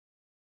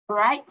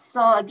Right,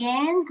 so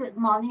again, good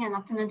morning and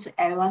afternoon to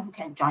everyone who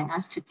can join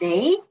us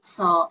today.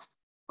 So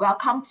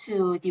welcome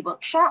to the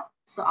workshop.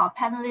 So our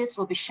panelists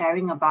will be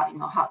sharing about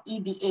how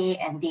EBA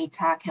and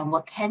data can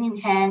work hand in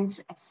hand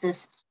to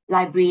access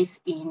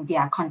libraries in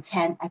their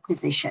content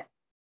acquisition.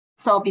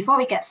 So before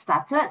we get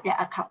started, there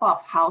are a couple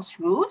of house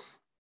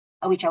rules,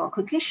 which I will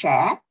quickly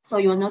share. So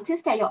you'll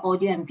notice that your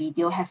audio and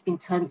video has been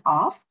turned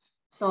off.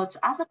 So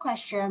to ask a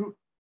question,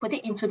 put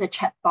it into the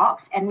chat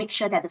box and make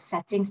sure that the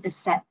settings is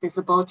set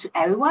visible to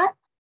everyone.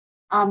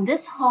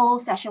 This whole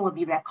session will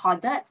be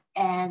recorded,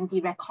 and the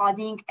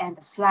recording and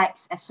the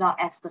slides, as well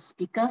as the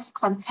speaker's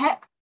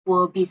contact,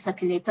 will be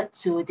circulated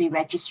to the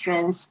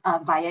registrants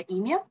via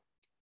email.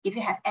 If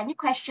you have any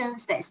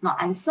questions that is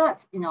not answered,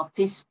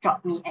 please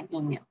drop me an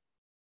email.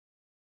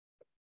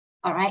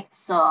 All right,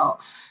 so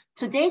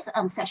today's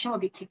session will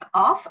be kicked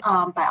off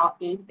by our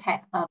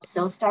APAC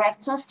Sales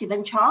Director,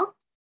 Stephen Chong,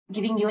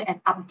 giving you an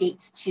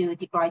update to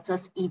the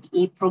Reuters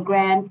EBA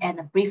program and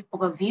a brief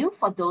overview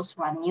for those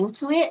who are new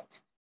to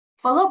it,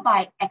 followed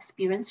by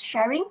experience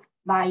sharing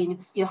by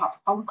University of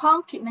Hong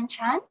Kong, Kidman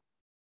Chan,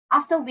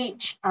 after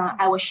which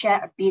I will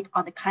share a bit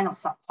on the kind of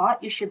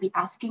support you should be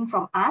asking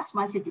from us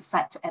once you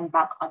decide to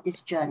embark on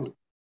this journey.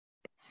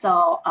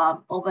 So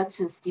over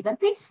to Stephen,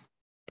 please.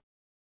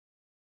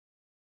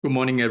 Good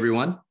morning,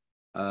 everyone.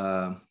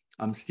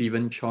 I'm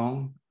Stephen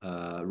Chong,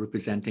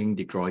 representing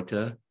the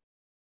Reuters.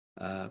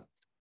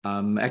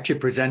 I'm actually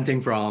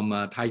presenting from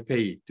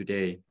Taipei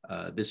today.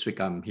 This week,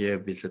 I'm here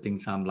visiting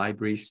some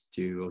libraries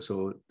to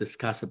also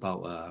discuss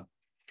about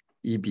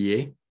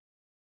EBA.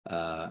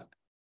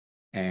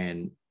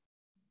 And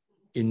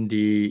in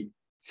the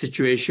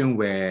situation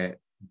where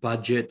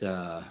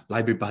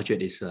library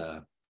budget is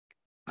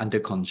under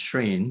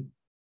constraint,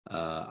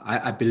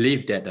 I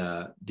believe that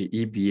the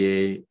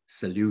EBA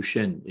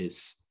solution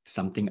is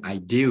something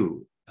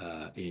ideal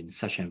in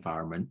such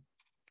environment.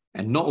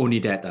 And not only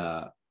that,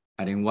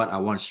 I think what I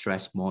want to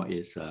stress more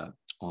is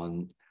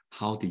on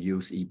how to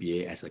use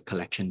EBA as a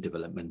collection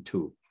development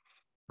tool,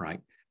 right?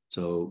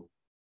 So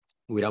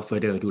without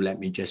further ado, let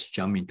me just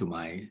jump into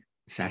my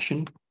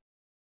session.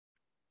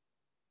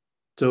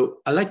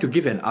 So I'd like to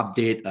give an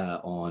update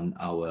on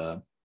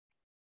our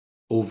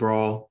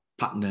overall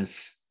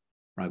partners,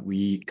 right?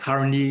 We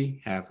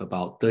currently have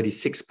about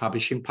 36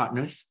 publishing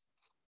partners,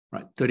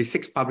 right?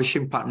 36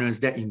 publishing partners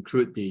that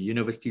include the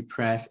university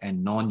press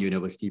and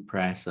non-university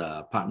press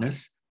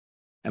partners.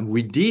 And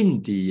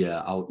within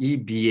our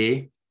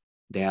EBA,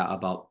 there are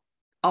out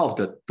of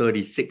the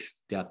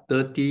 36, there are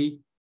 30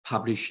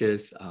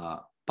 publishers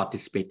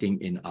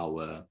participating in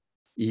our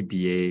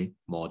EBA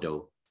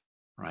model,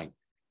 right?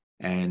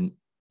 And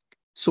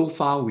so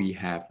far, we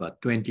have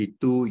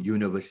 22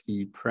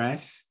 university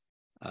press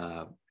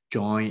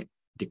join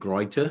the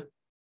Reuters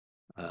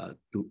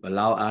to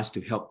allow us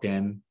to help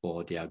them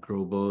for their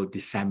global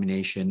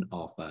dissemination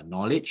of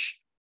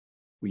knowledge.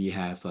 We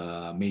have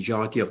a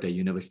majority of the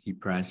university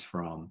press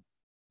from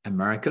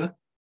America,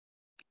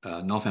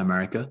 North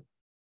America,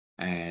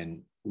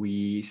 and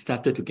we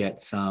started to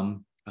get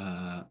some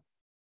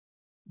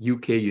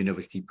UK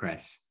university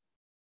press.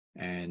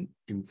 And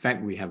in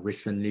fact, we have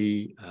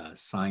recently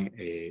signed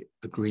an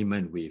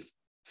agreement with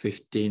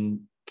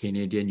 15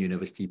 Canadian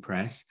university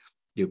press.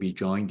 They'll be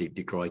joining the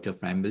Reuters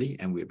family,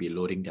 and we'll be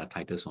loading their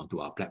titles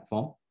onto our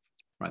platform,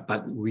 right?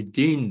 But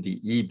within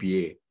the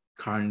EBA,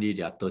 currently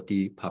there are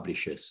 30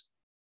 publishers,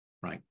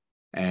 right?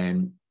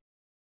 And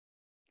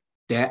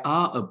there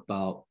are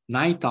about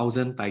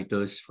 9,000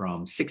 titles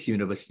from 6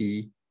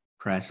 university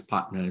press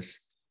partners,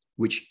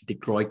 which the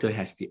Reuters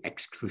has the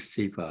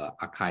exclusive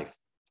archive.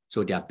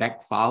 So they are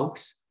back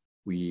files.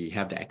 We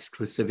have the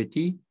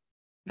exclusivity,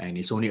 and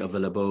it's only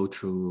available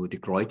through the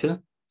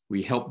Reuters.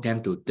 We help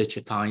them to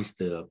digitize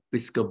the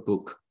physical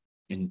book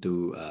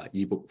into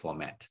ebook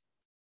format.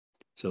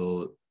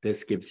 So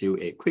this gives you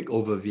a quick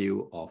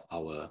overview of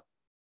our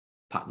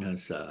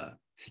partners'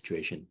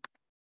 situation.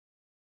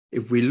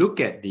 If we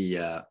look at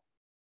the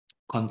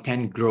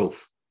content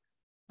growth,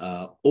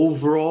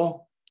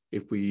 overall,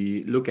 if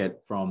we look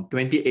at from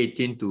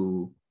 2018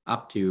 to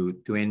up to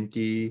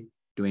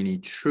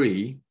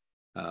 2023,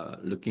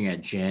 looking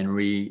at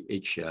January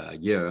each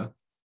year,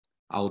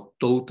 our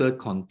total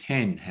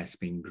content has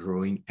been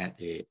growing at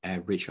an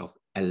average of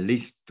at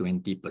least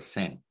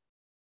 20%,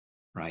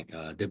 right?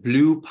 The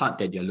blue part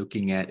that you're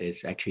looking at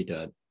is actually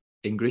the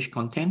English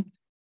content,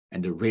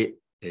 and the red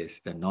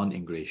is the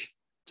non-English.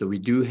 So we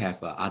do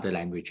have other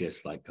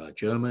languages like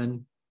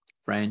German,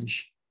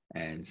 French,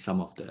 and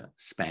some of the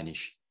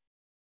Spanish.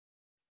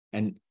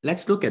 And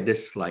let's look at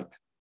this slide,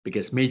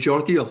 because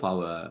majority of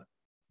our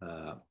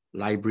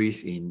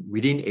libraries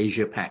within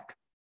Asia Pac,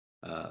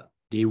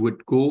 they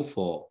would go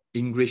for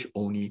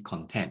English-only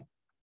content.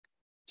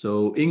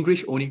 So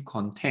English-only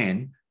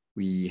content,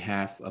 we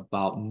have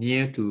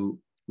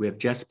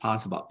just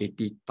passed about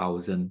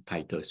 80,000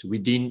 titles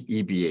within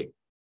EBA,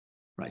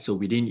 right? So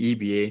within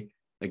EBA,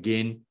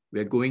 again,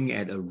 we're going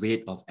at a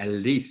rate of at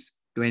least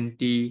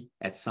 20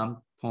 at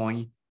some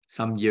point.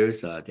 Some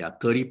years, there are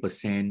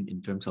 30%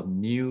 in terms of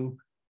new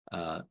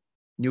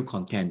new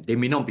content. They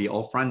may not be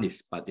all front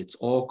list, but it's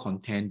all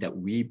content that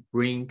we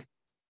bring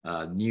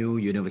new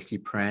university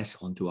press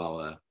onto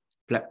our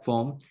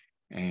platform.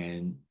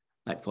 And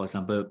like, for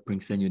example,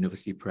 Princeton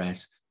University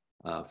Press,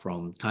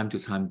 from time to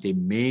time, they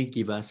may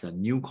give us a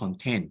new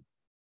content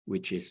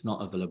which is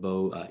not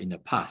available in the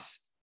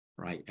past,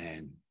 right?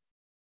 And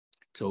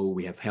so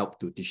we have helped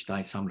to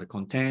digitize some of the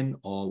content,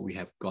 or we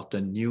have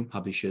gotten new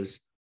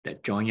publishers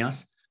that join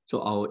us.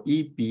 So our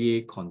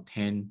EBA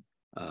content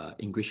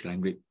English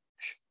language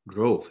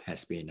growth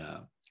has been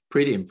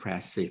pretty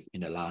impressive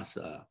in the last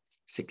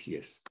 6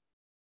 years.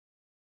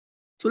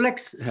 So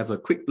let's have a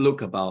quick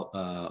look about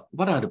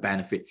what are the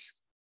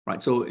benefits,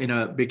 right? So in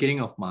the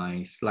beginning of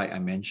my slide, I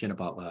mentioned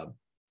about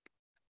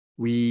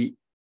we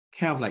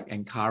kind of like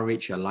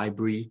encourage a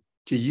library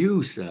to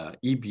use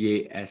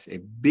EBA as a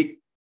big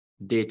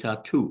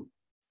data tool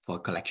for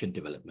collection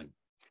development.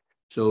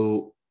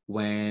 So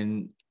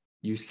when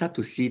you start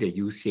to see the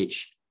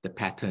usage, the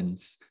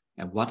patterns,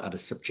 and what are the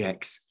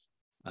subjects,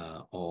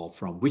 or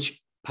from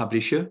which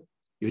publisher,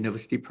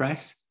 university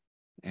press,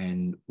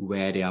 and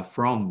where they are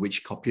from,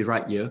 which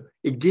copyright year,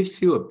 it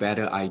gives you a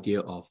better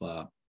idea of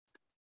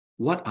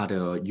what are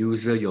the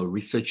user your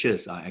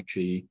researchers are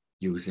actually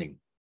using.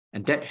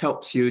 And that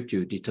helps you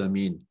to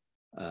determine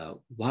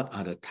what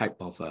are the type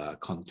of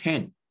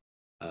content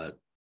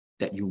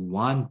that you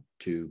want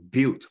to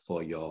build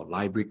for your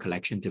library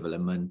collection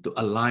development to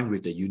align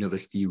with the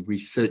university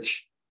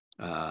research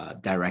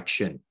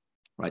direction,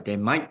 right? There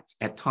might,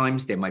 at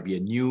times, there might be a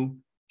new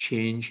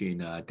change in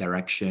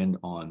direction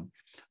on,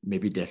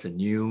 maybe there's a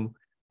new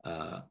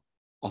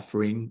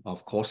offering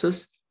of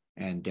courses,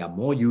 and there are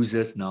more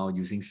users now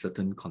using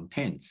certain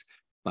contents.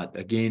 But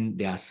again,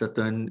 there are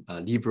certain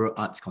liberal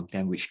arts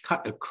content which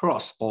cut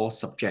across all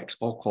subjects,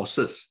 all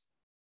courses,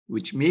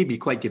 which may be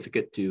quite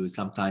difficult to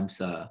sometimes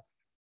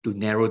to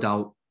narrow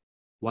down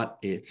what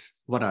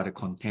are the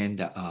content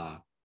that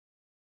are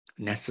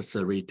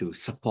necessary to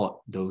support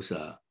those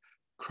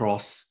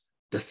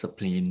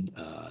cross-discipline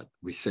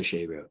research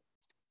area.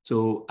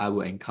 So I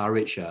will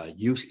encourage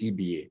use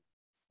EBA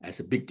as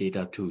a big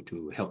data tool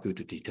to help you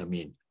to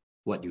determine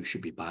what you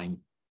should be buying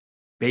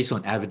based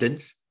on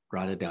evidence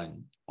rather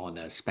than on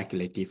a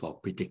speculative or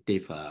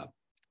predictive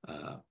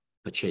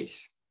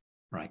purchase,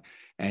 right?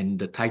 And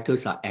the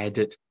titles are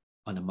added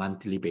on a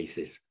monthly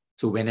basis.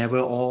 So whenever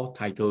all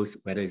titles,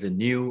 whether it's a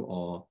new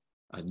or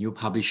new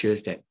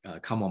publishers that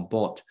come on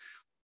board,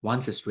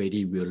 once it's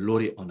ready, we'll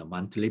load it on a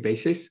monthly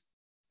basis.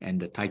 And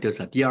the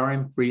titles are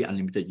DRM-free,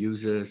 unlimited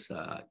users.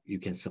 You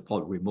can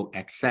support remote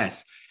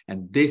access.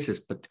 And this is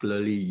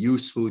particularly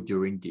useful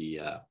during the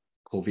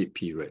COVID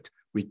period.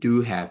 We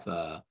do have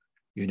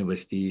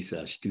universities,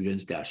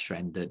 students that are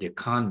stranded. They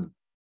can't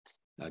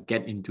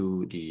get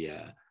into the,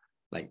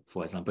 like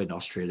for example, in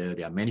Australia,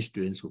 there are many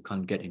students who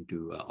can't get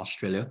into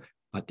Australia,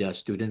 but their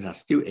students are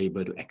still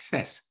able to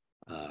access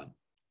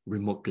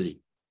remotely.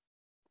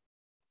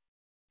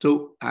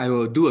 So I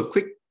will do a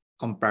quick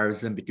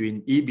comparison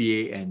between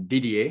EBA and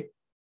DDA,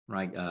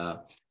 right?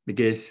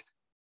 Because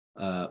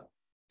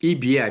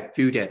EBA, I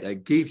feel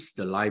that gives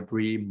the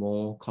library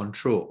more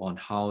control on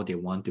how they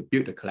want to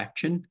build the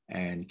collection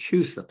and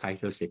choose the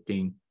titles they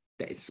think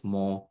that is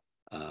more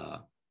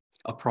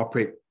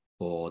appropriate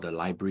for the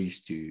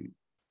libraries to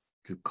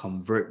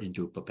convert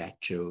into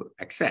perpetual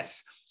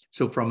access.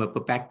 So from a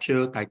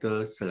perpetual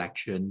title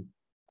selection,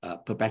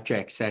 perpetual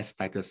access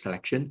title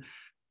selection,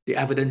 the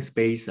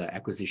evidence-based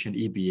acquisition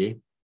EBA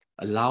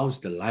allows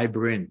the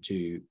librarian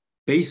to,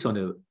 based on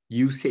the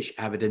usage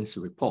evidence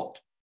report,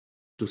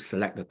 to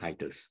select the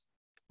titles,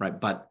 right?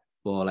 But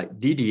for like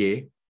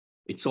DDA,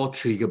 it's all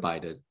triggered by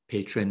the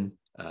patron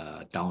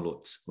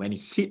downloads. When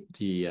it hit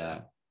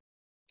the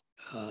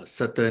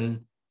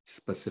certain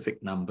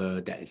specific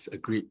number that is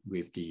agreed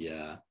with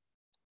the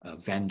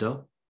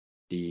vendor,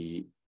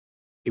 it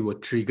will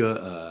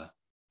trigger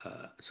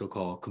a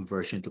so-called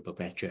conversion to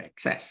perpetual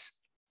access,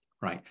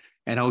 right?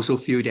 And I also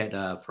feel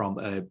that from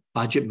a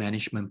budget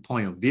management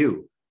point of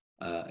view,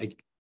 it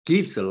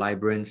gives the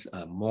librarians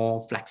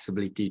more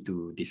flexibility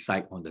to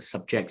decide on the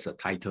subjects or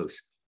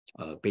titles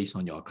based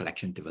on your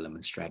collection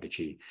development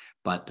strategy.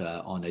 But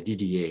on a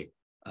DDA,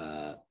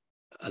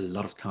 a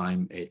lot of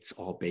time it's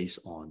all based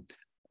on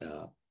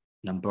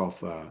number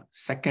of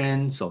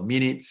seconds or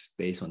minutes,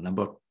 based on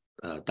number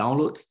of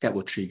downloads that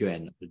will trigger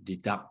and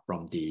deduct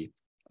from the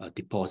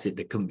deposit,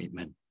 the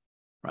commitment,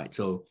 right?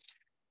 So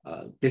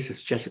this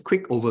is just a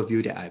quick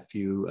overview that I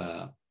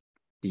feel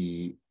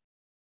the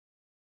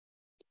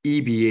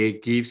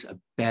EBA gives a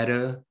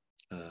better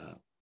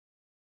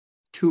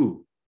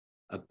tool,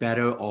 a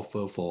better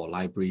offer for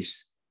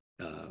libraries,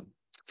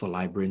 for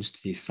librarians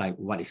to decide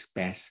what is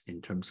best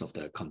in terms of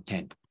the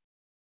content.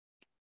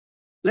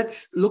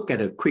 Let's look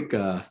at a quick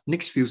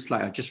next few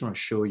slides. I just want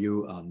to show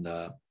you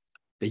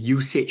the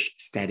usage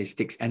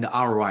statistics and the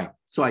ROI.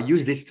 So I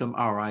use this term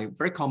ROI.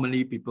 Very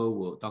commonly, people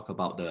will talk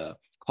about the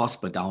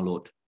cost per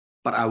download,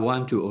 but I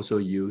want to also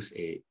use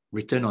a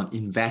return on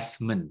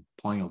investment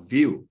point of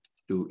view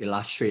to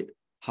illustrate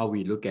how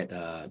we look at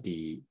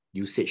the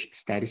usage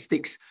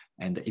statistics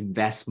and the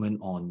investment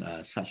on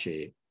such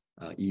a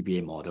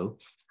EBA model.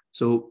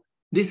 So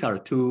these are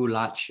two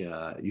large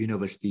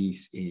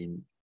universities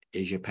in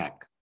Asia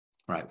Pac,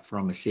 right,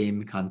 from the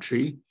same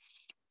country.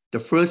 The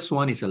first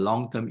one is a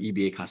long-term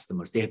EBA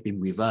customers. They have been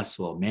with us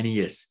for many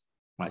years,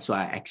 right? So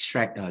I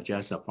extract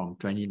just from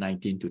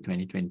 2019 to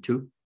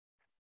 2022.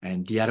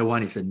 And the other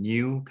one is a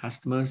new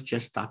customers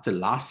just started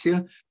last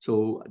year.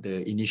 So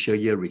the initial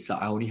year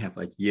result, I only have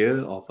a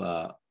year of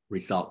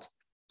result.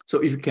 So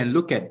if you can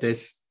look at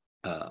this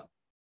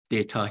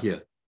data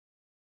here,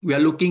 we are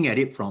looking at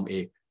it from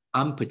a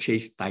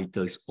unpurchased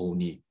titles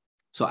only.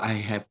 So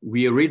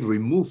we already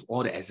removed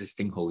all the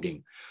existing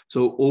holding.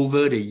 So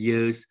over the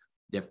years,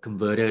 they've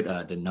converted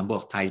the number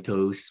of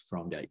titles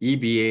from the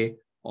EBA,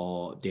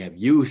 or they have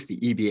used the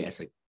EBA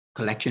as a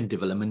collection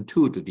development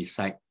tool to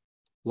decide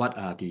what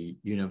are the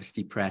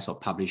university press or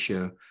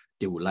publisher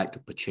they would like to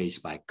purchase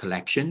by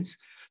collections.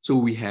 So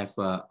we have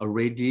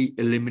already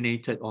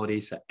eliminated all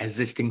these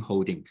existing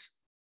holdings,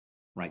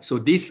 right? So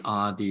these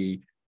are the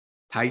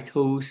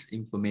titles,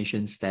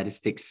 information,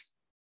 statistics,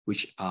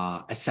 which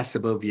are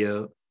accessible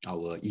via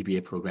our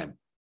EBA program.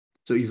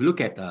 So if you look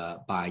at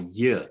by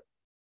year,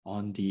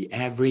 on the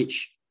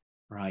average,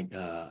 right,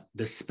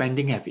 the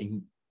spending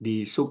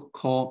the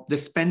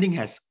spending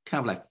has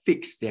kind of like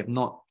fixed. They have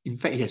not, in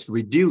fact, it has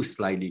reduced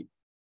slightly,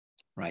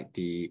 right,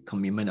 the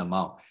commitment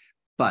amount,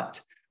 but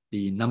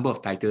the number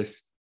of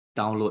titles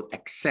download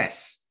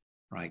access,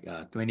 right,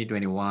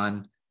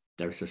 2021,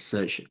 there is a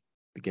surge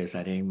because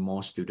I think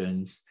more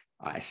students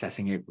are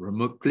accessing it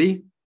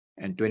remotely,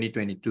 and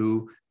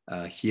 2022,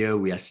 here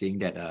we are seeing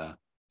that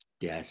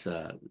there's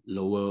a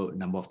lower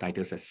number of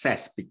titles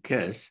accessed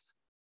because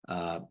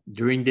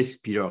during this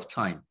period of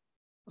time,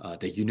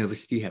 the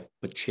university have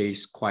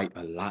purchased quite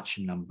a large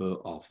number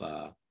of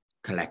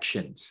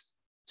collections.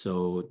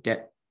 So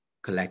that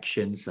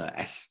collections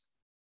as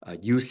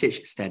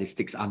usage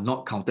statistics are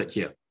not counted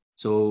here.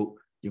 So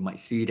you might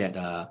see that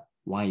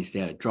why is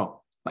there a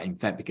drop? But in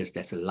fact, because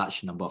there's a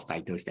large number of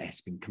titles that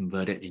has been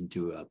converted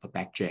into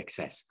perpetual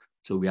access.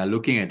 So we are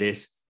looking at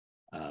this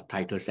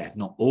titles that have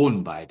not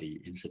owned by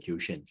the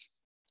institutions,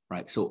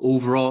 right? So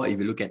overall, if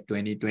you look at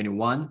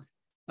 2021,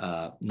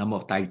 number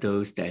of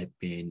titles that have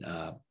been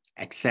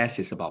accessed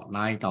is about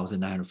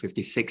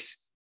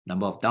 9,956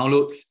 number of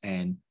downloads,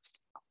 and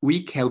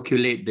we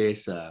calculate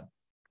this,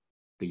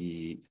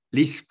 the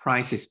list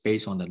price is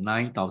based on the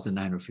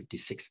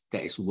 9,956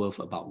 that is worth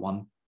about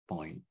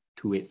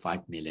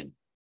 1.285 million,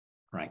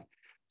 right?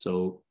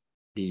 So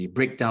the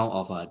breakdown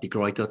of the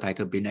Degreuter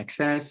title being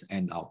accessed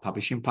and our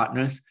publishing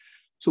partners.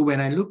 So when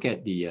I look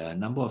at the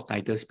number of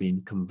titles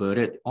being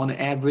converted, on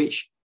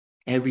average,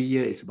 every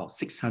year is about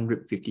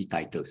 650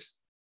 titles,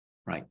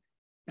 right?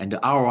 And the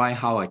ROI,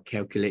 how I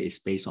calculate, is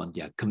based on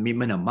their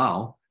commitment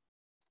amount,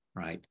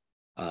 right?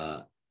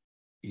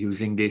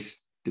 Using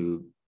this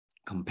to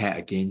compare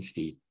against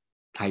the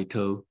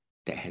title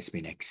that has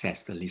been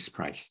accessed, the list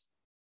price.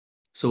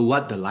 So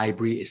what the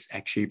library is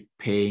actually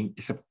paying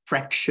is a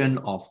fraction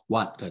of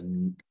what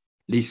the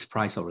list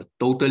price or the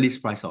total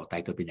list price of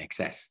title being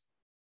accessed,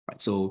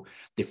 right? So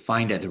they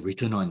find that the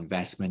return on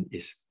investment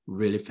is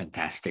really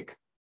fantastic.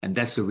 And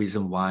that's the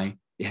reason why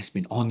it has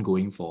been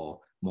ongoing for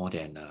more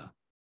than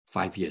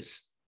 5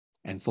 years.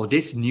 And for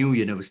this new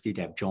university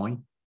that have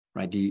joined,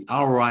 right, the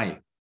ROI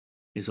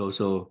is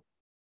also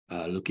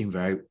looking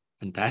very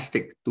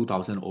fantastic,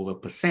 2,000 over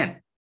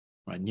 %,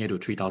 right, near to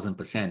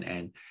 3,000%.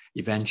 And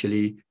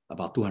eventually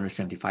about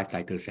 275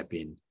 titles have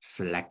been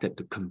selected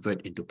to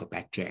convert into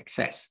perpetual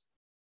access.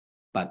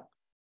 But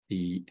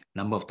the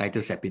number of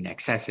titles that have been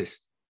accessed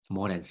is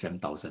more than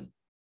 7,000,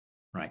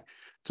 right?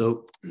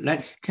 So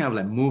let's kind of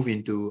like move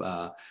into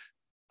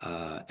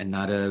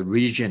another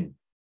region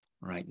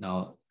right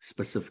now.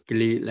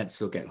 Specifically,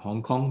 let's look at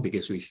Hong Kong,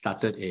 because we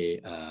started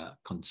a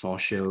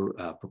consortial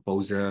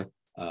proposal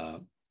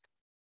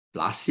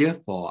last year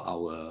for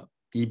our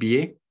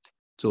EBA.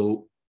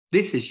 So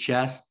this is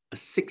just a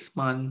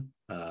 6-month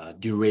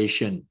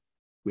duration.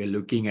 We're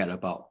looking at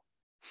about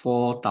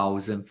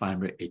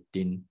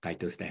 4,518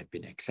 titles that have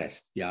been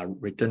accessed. Their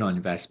return on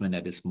investment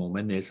at this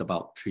moment is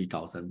about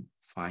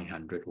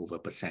 3,500 over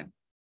 %.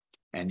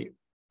 And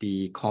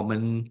the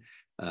common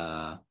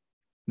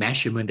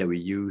measurement that we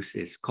use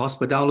is cost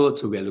per download.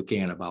 So we're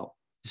looking at about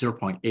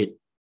 0.8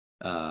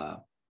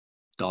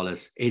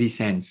 dollars, 80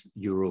 cents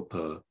euro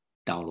per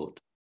download,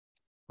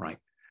 right?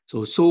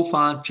 So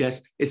far,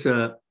 just this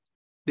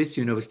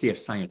university have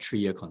signed a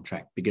 3-year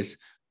contract, because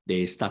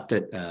they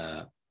started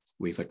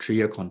with a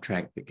 3-year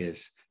contract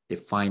because they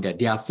find that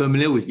they are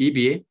familiar with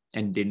EBA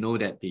and they know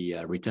that the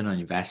return on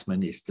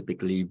investment is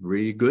typically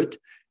really good,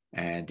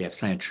 and they have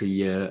signed a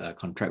 3-year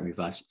contract with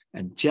us.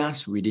 And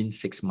just within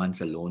 6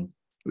 months alone,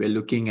 we're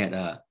looking at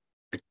a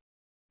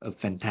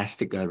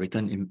fantastic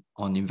return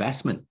on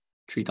investment,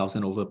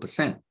 3,000 over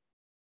 %,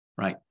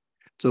 right?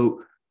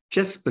 So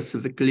just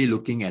specifically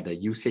looking at the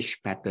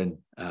usage pattern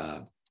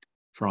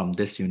from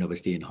this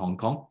university in Hong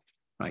Kong,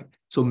 right?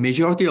 So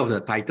majority of the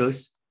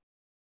titles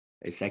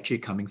is actually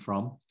coming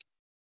from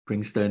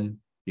Princeton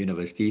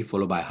University,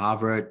 followed by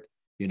Harvard,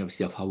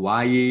 University of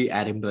Hawaii,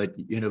 Edinburgh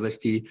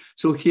University.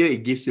 So here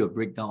it gives you a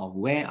breakdown of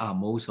where are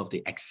most of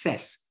the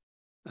access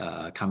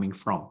coming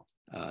from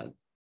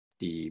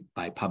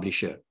by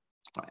publisher.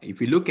 If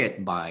we look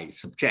at by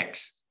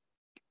subjects,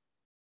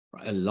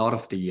 a lot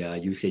of the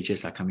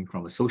usages are coming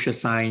from social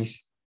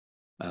science,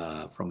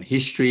 from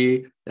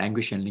history,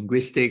 language and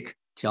linguistics,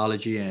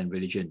 theology and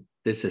religion.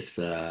 This is,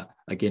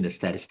 again, the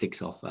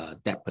statistics of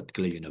that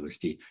particular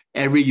university.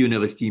 Every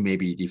university may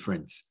be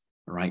different,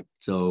 right?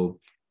 So,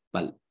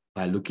 but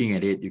by looking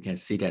at it, you can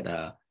see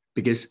that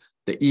because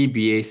the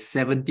EBA,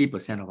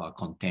 70% of our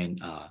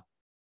content are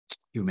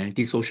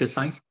humanities, social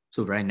science.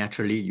 So very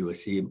naturally, you will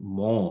see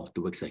more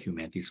towards the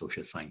humanities,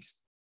 social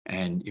science.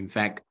 And in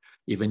fact,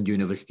 even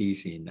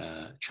universities in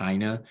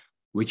China,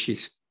 which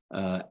is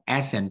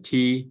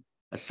S&T,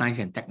 a science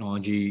and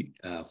technology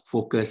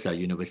focused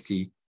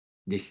university,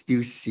 they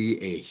still see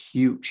a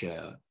huge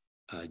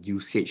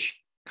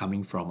usage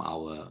coming from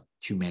our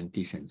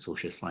humanities and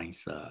social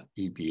science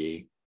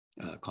EBA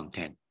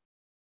content,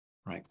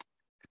 right?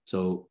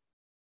 So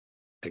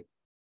a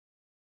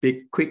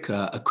quick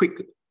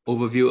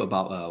overview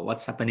about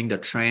what's happening, the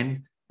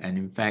trend. And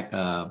in fact,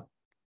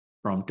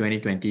 from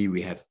 2020,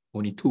 we have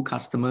only 2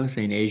 customers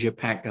in Asia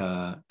Pac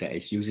that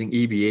is using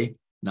EBA.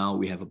 Now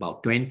we have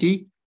about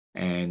 20,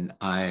 and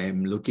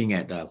I'm looking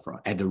at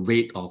the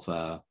rate of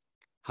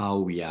how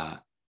we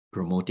are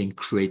promoting,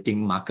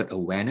 creating market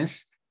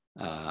awareness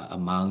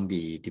among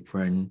the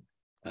different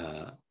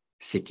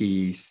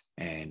cities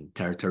and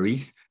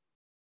territories.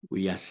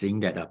 We are seeing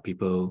that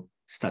people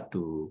start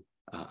to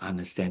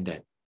understand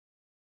that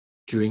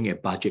during a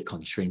budget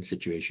constraint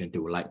situation, they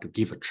would like to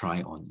give a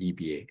try on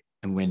EBA.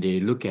 And when they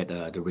look at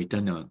the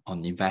return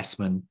on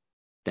investment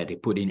that they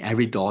put in,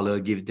 every dollar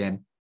give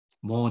them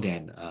more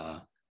than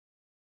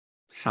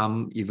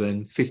some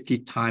even 50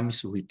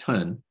 times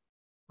return,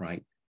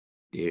 right?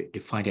 They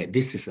find that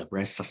this is a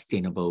very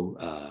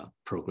sustainable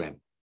program,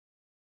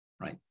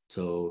 right?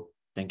 So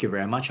thank you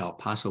very much. I'll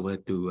pass over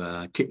to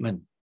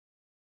Kidman.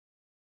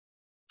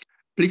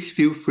 Please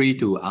feel free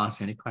to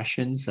ask any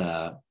questions,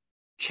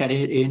 chat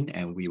it in,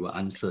 and we will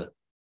answer.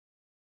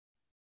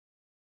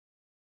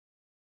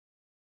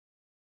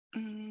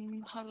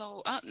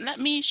 Hello, let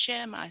me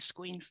share my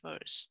screen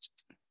first.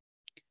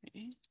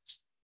 Okay.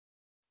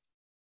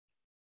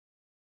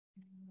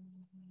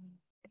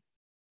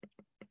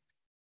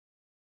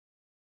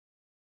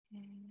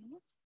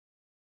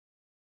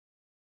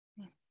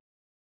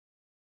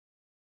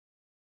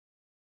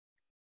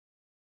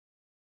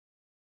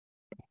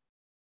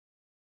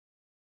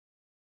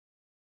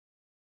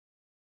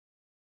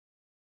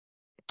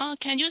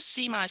 Can you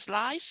see my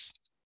slides?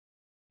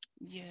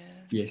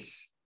 Yeah.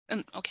 Yes.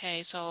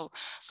 Okay, so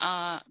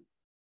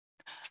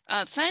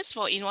thanks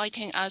for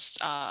inviting us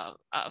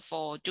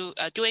for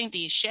doing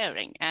the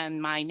sharing.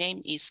 And my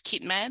name is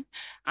Kidman.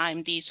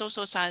 I'm the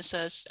Social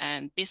Sciences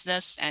and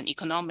Business and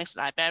Economics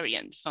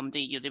librarian from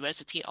the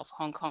University of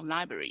Hong Kong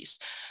Libraries.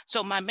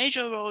 So my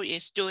major role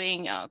is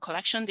doing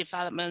collection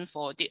development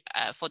for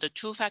the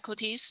 2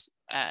 faculties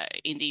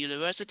in the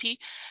university,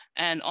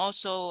 and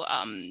also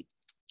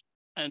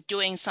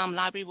doing some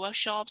library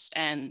workshops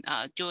and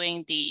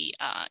doing the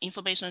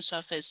information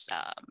service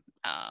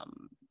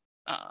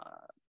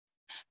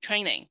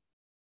training.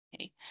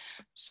 Okay,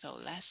 so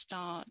let's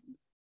start.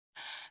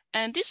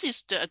 And this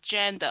is the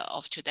agenda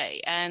of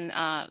today. And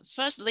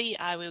firstly,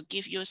 I will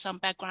give you some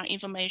background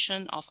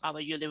information of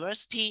our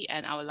university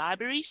and our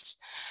libraries.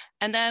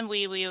 And then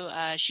we will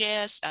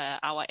share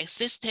our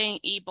existing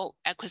ebook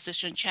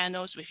acquisition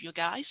channels with you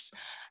guys.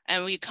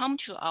 And we come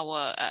to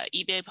our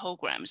EBA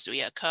programs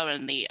we are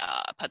currently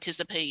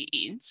participating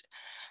in.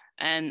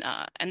 And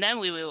then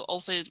we will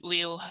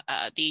overview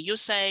the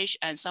usage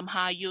and some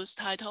high-use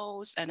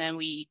titles. And then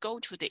we go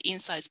to the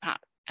insights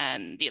part.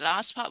 And the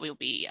last part will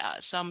be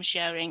some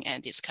sharing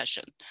and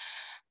discussion.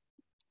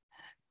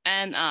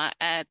 And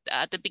at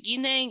the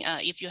beginning,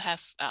 if you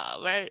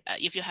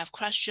have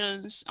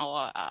questions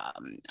or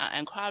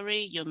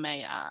inquiry, you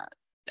may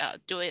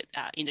do it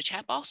in the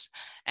chat box,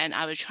 and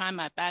I will try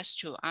my best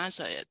to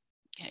answer it.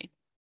 Okay.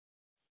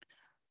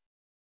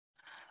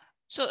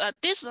 So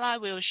this slide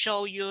will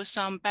show you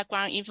some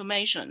background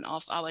information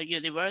of our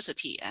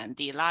university and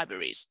the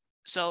libraries.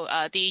 So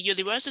the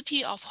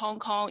University of Hong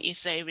Kong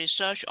is a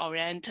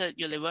research-oriented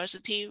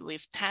university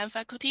with 10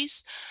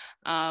 faculties.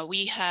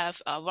 We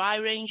have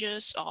wide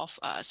ranges of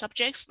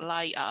subjects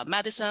like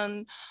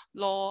medicine,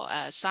 law,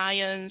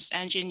 science,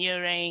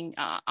 engineering,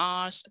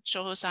 arts,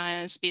 social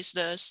science,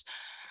 business.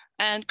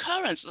 And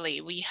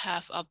currently we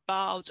have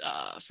about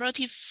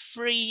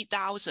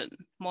 33,000,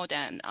 more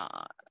than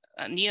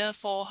near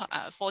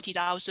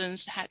 40,000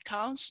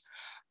 headcounts.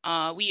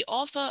 We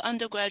offer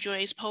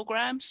undergraduate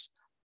programs,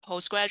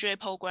 postgraduate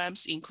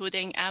programs,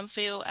 including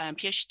MPhil and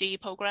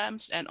PhD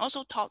programs, and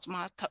also taught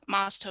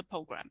master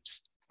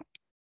programs.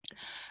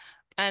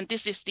 And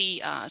this is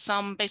the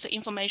some basic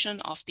information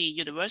of the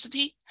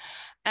university.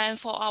 And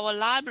for our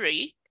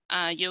library,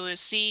 you will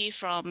see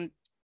from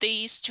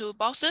these 2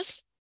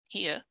 boxes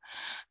here,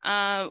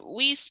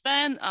 we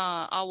spend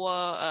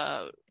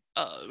our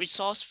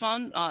resource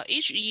fund.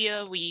 Each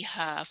year we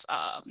have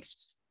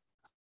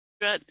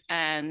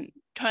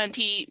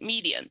 120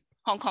 million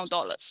Hong Kong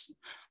dollars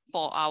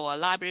for our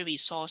library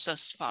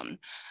resources fund,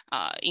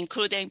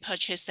 including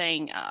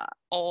purchasing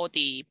all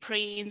the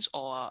prints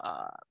or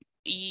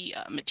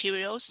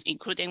materials,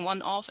 including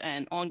one-off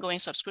and ongoing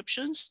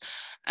subscriptions.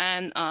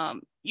 And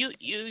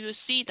you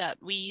see that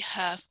we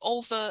have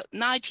over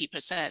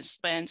 90%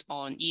 spent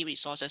on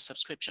e-resources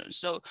subscriptions.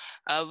 So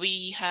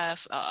we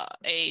have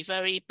a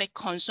very big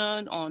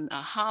concern on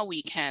how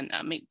we can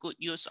make good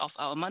use of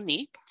our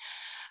money.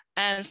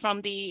 And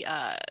from the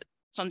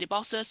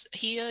boxes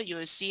here, you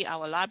will see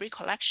our library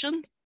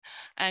collection.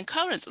 And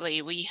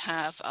currently we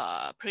have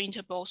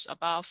printables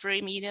about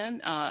 3 million,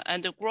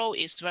 and the growth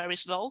is very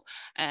slow.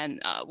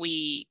 And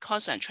we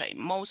concentrate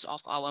most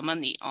of our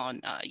money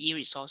on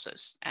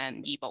e-resources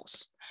and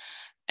e-books.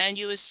 And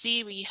you will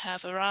see we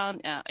have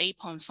around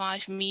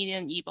 8.5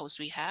 million e-books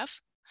we have,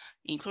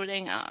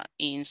 including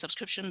in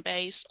subscription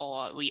base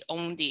or we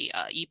own the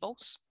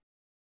e-books.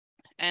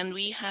 And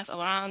we have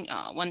around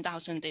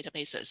 1,000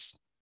 databases.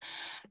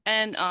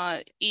 And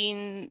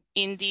in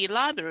the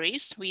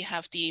libraries, we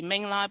have the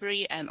main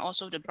library and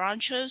also the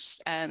branches.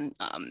 And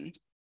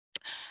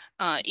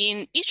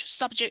in each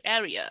subject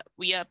area,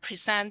 we are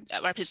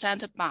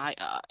represented by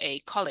a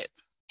colleague.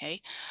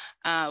 Okay,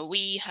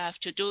 we have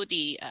to do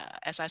the,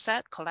 as I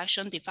said,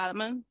 collection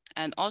development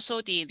and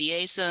also the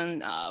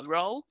liaison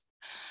role.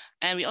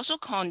 And we also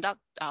conduct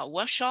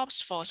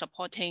workshops for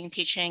supporting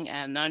teaching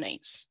and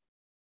learnings.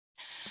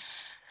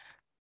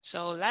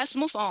 So let's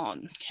move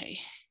on. Okay.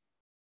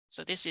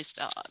 So this is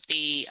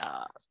the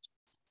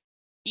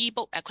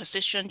ebook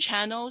acquisition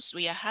channels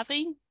we are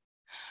having.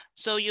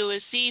 So you will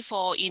see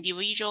for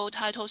individual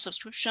title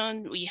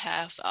subscription, we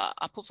have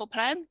approval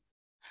plan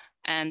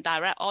and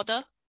direct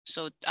order.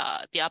 So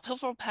the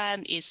approval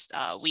plan is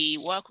we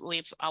work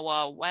with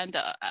our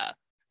vendor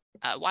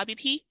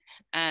YBP,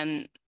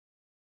 and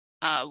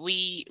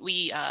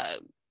we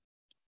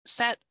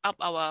set up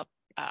our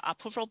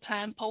approval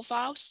plan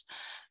profiles.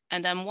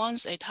 And then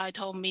once a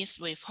title meets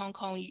with Hong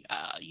Kong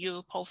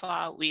U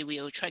profile, we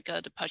will trigger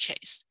the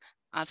purchase.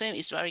 I think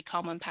it's very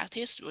common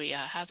practice we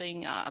are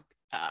having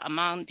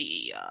among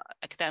the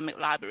academic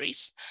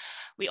libraries.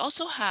 We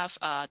also have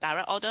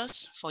direct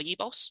orders for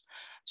ebooks.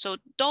 So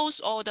those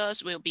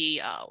orders will be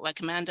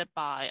recommended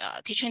by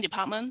teaching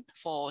department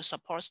for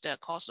supports their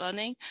course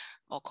learning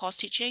or course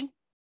teaching,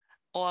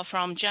 or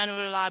from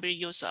general library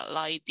user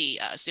like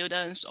the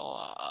students or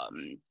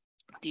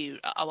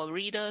our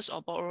readers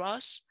or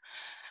borrowers.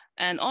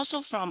 And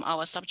also from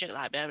our subject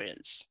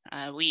librarians.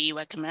 We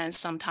recommend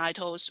some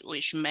titles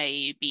which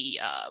may be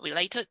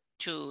related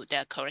to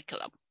their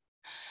curriculum.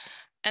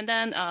 And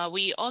then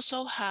we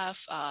also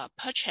have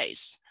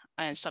purchase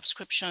and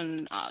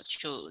subscription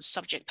to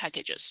subject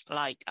packages.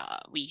 Like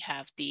we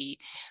have the,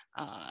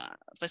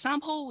 for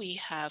example, we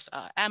have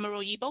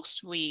Emerald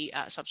ebooks. We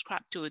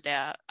subscribe to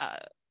their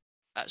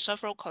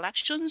several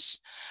collections.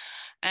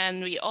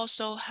 And we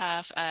also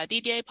have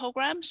DDA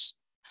programs.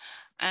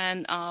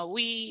 And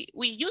we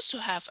used to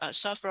have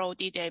several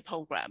DDA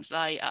programs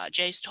like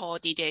JSTOR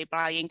DDA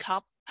Buying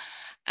Cup.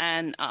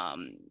 And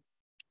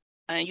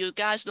you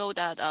guys know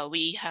that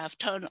we have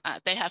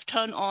they have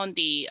turned on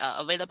the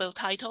available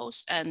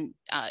titles. And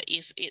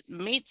if it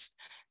meets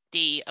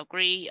the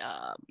agreed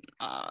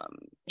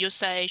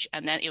usage,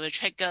 and then it will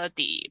trigger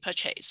the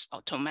purchase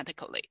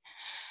automatically.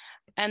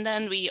 And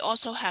then we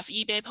also have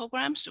eBay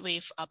programs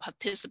with a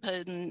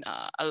participant.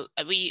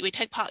 We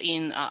take part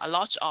in a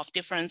lot of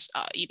different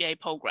eBay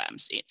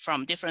programs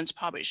from different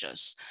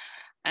publishers.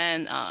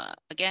 And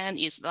again,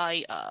 it's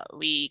like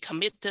we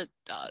committed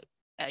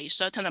a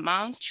certain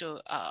amount to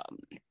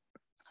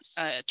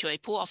a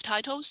pool of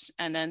titles,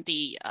 and then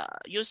the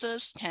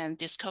users can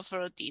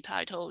discover the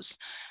titles.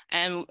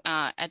 And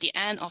at the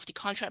end of the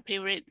contract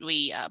period,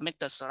 we make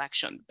the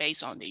selection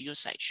based on the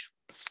usage.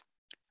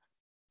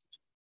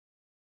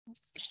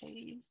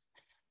 Okay.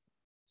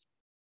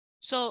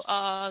 So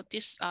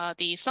this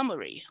the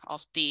summary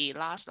of the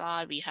last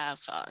slide. We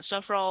have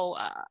several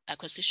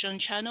acquisition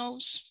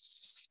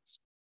channels.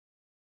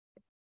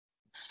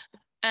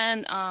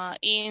 And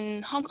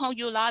in Hong Kong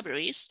U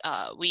libraries,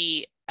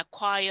 we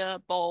acquire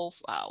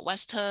both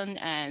Western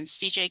and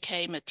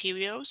CJK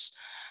materials.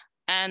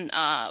 And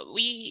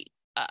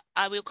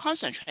I will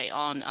concentrate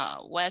on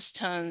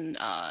Western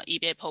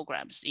EBA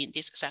programs in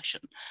this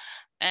section.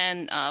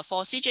 And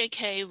for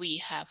CJK, we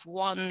have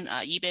one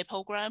eBay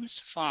programs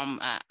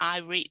from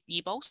iRead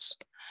ebooks.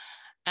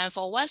 And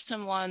for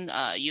Western one,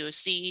 you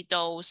see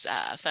those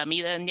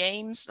familiar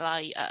names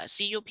like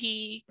CUP,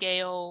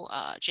 Gale,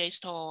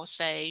 JSTOR,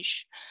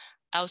 Sage,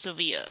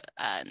 Elsevier,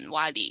 and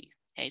Wiley.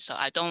 Okay, so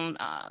I don't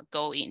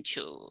go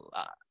into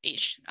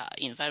each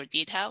in very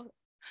detail.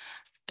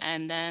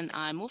 And then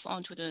I move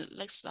on to the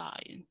next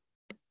slide.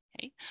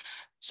 Okay.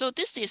 So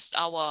this is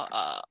our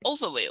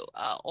overview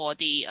or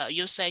the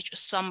usage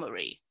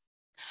summary.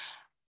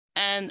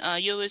 And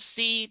you will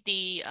see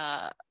the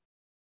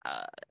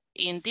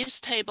in this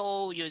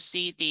table, you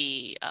see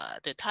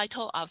the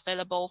title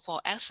available for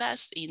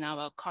access in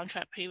our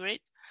contract period.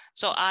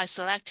 So I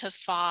selected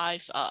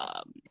 5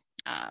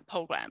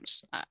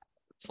 programs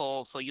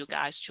for you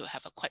guys to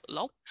have a quick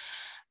look.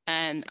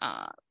 And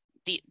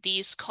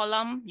this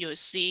column, you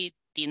see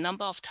the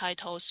number of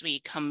titles we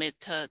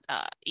committed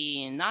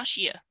in last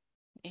year.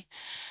 Okay?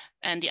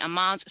 And the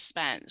amount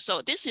spent.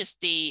 So this is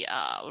the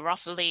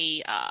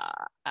roughly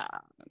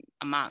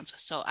amount.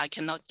 So I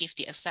cannot give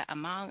the exact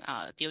amount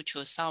due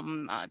to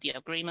some the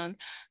agreement.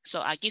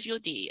 So I give you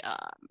the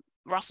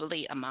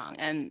roughly amount.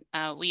 And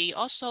we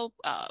also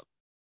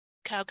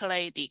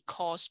calculate the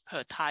cost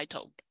per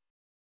title.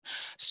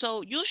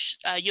 So you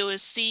will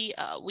see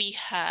we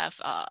have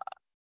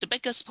the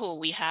biggest pool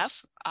we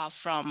have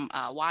from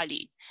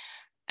Wiley.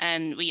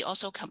 And we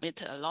also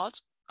committed a lot,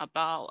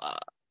 about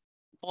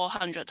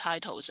 400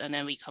 titles, and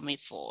then we commit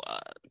for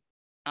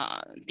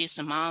this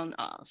amount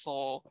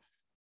for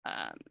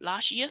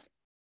last year.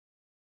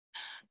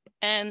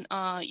 And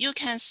you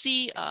can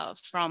see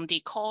from the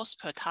cost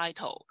per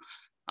title,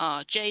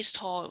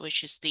 JSTOR,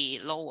 which is the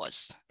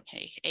lowest,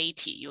 okay,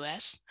 80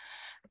 US,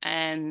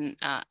 and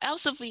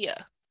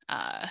Elsevier,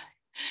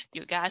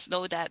 you guys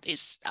know that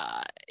is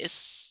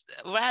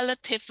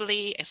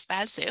relatively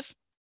expensive.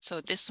 So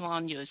this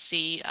one you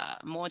see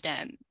more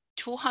than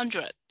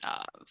 200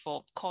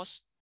 for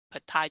cost per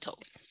title.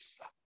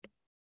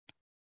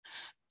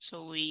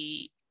 So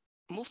we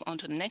move on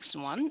to the next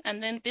one.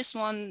 And then this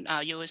one,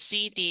 you will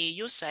see the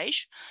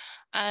usage.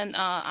 And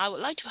I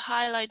would like to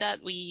highlight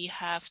that we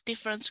have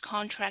different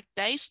contract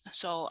days.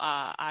 So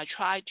I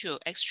try to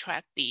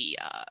extract the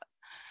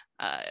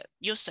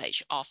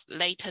usage of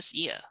latest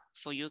year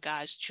for you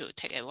guys to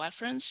take a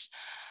reference.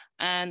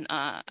 And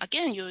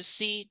again, you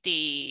see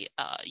the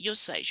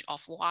usage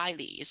of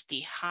Wiley is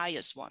the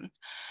highest one.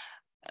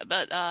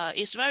 But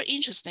it's very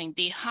interesting.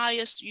 The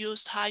highest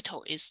used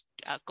title is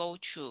go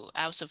to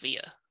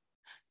Elsevier.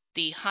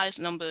 The highest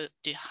number,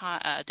 the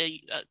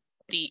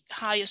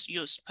highest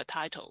use per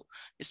title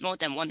is more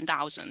than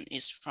 1,000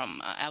 is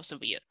from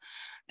Elsevier.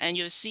 And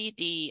you see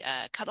the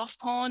cutoff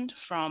point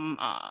from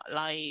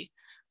like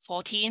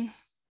 14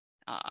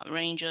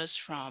 ranges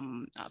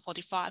from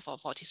 45 or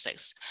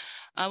 46.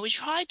 We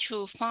try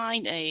to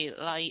find a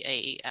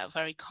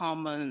very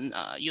common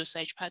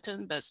usage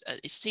pattern, but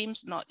it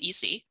seems not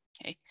easy.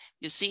 Okay,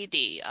 you see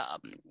the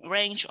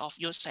range of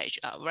usage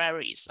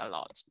varies a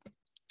lot.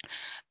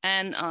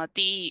 And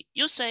the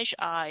usage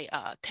I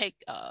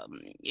take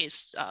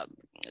is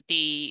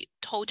the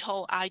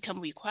total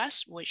item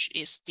request, which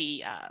is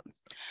the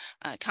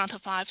counter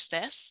 5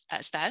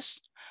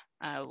 stats,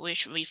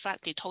 which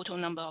reflect the total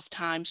number of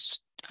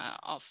times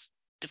of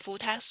the full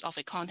text of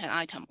a content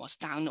item was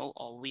downloaded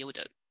or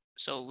viewed.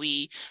 So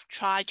we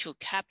try to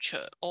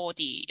capture all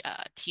the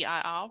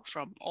TIR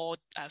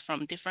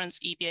from different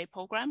EBA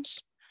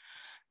programs,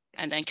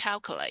 and then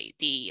calculate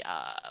the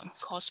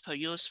cost per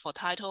use for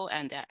title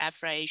and the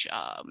average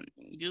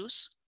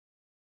use.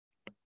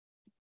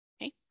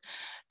 Okay.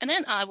 And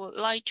then I would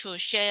like to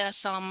share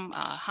some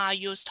high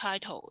use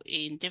title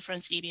in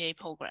different EBA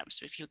programs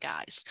with you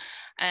guys.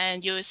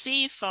 And you'll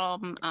see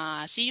from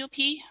CUP,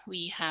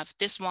 we have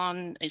this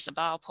one is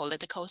about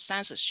political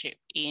censorship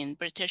in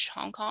British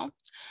Hong Kong.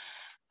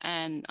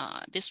 And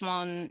this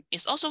one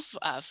is also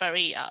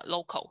very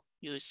local.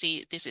 You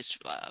see this is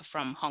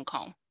from Hong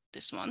Kong,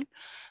 this one,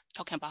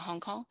 talking about Hong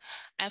Kong.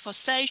 And for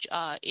Sage,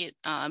 it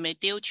may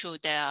due to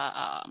their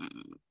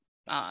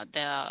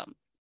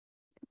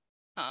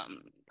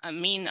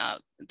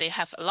they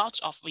have a lot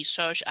of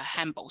research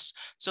handbooks.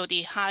 So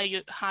the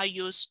high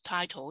use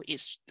title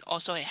is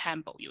also a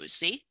handbook, you will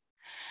see.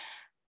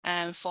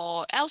 And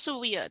for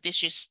Elsevier,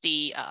 this is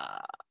the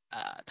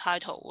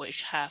title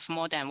which have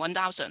more than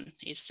 1,000.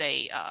 It's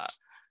a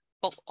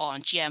book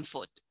on GM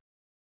food.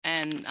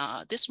 And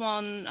this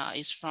one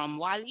is from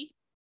Wiley,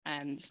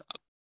 and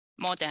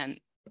more than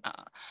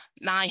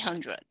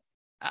 900,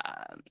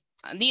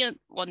 near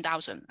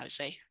 1,000, I would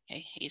say.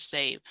 Okay, it's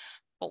a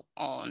book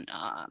on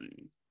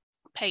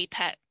pay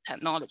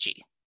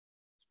technology.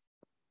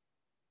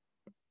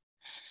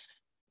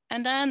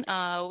 And then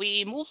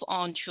we move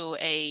on to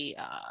a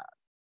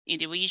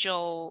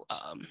individual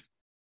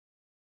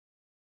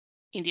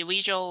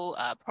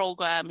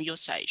program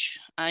usage.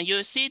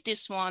 You see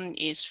this one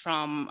is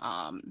from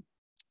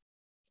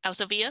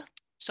Elsevier.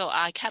 So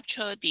I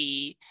capture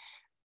the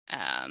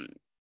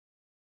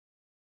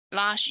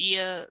last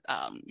year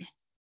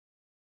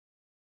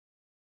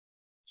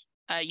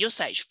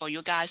usage for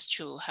you guys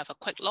to have a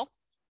quick look.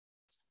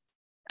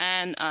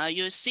 And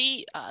you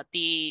see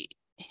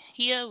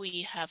here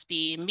we have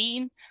the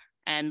mean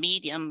and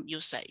medium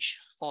usage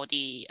for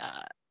the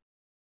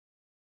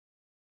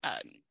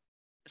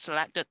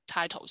selected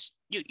titles.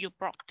 You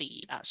brought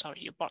the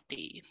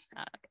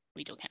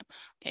video cam,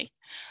 okay?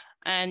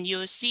 And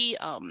you see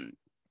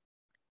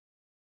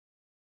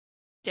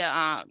there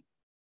are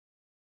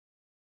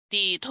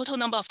the total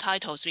number of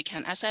titles we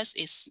can access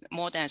is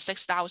more than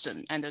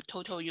 6,000, and the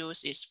total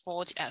use is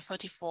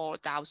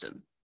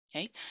 34,000.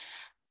 Okay,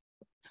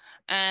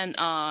 and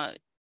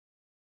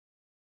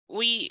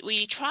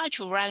we try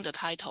to rank the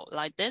title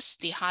like this.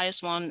 The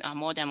highest one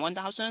more than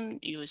 1,000,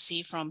 you will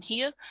see from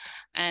here,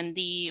 and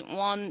the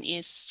one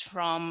is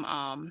from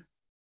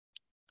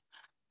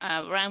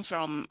rank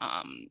from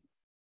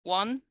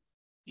 1,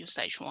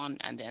 usage 1,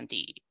 and then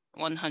the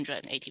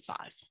 185.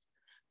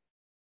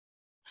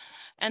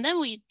 And then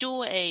we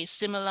do a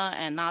similar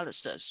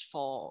analysis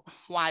for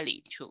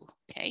Wiley too,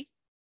 okay?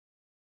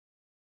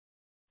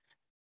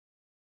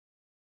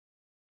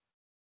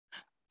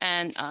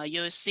 And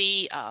you'll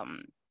see,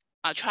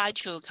 I'll try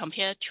to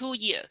compare 2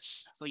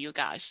 years for you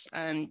guys.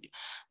 And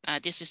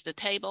this is the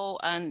table,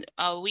 and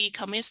we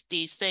commit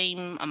the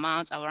same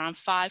amount, around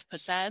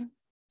 5%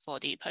 for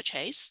the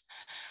purchase.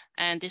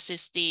 And this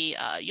is the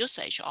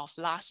usage of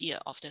last year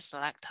of the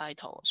select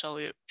title. So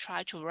we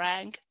try to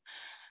rank.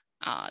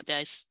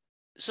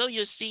 So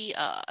you see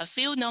a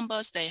few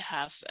numbers, they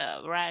have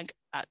rank,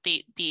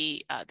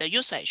 the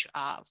usage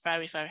are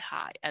very, very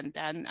high. And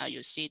then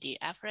you see the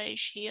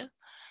average here,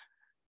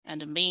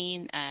 and the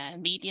mean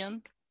and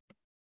median.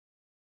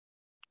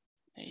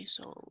 Okay,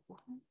 so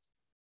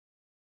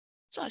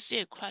I see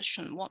a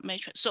question, what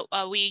matrix? So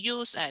we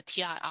use a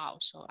TIR,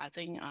 so I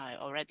think I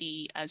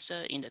already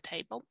answered in the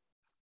table.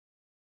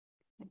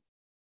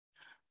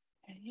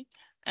 Okay,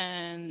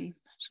 and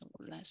so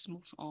let's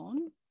move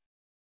on.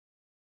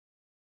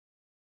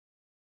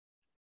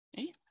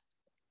 Okay.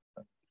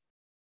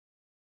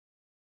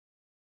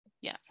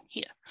 Yeah,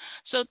 here.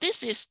 So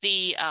this is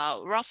the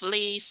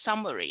roughly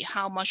summary,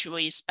 how much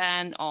we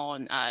spend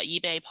on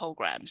eBay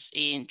programs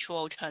in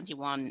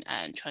 2021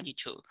 and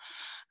 22.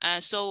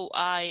 So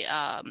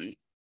I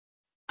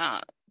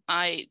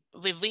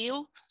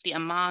review the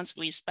amounts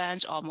we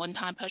spent on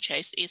one-time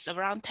purchase is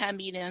around 10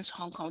 million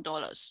Hong Kong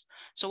dollars.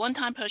 So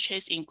one-time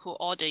purchase include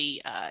all the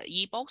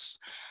ebooks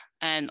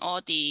and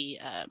all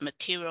the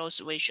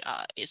materials which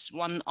is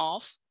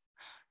one-off.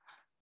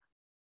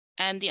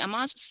 And the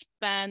amount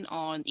spent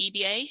on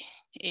EBA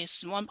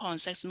is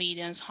 1.6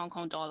 million Hong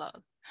Kong dollar.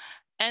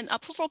 And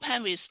approval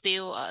pen we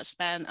still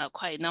spend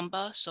quite a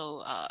number,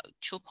 so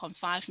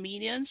 2.5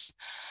 millions.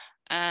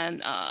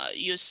 And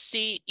you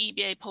see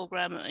EBA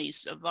program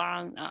is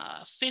around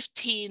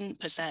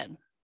 15%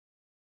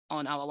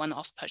 on our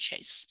one-off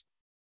purchase.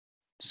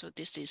 So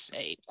this is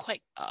a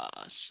quick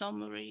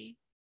summary.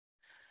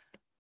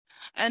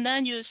 And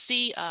then you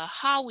see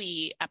how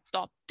we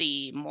adopt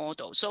the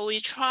model. So we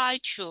try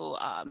to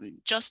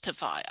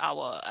justify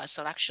our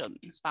selection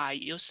by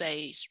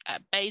usage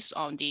based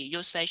on the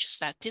usage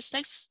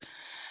statistics.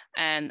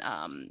 And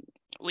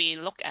we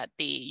look at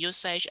the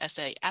usage as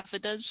a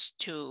evidence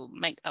to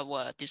make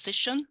our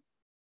decision.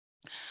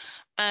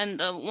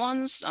 And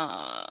one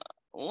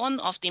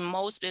of the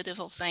most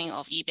beautiful thing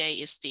of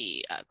eBay is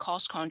the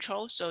cost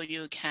control. So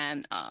you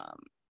can,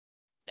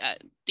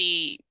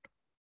 the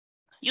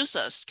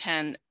users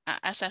can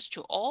access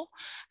to all,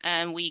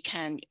 and we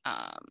can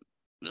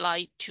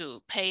like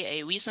to pay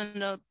a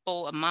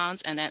reasonable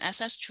amount and then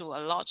access to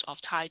a lot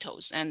of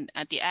titles. And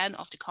at the end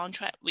of the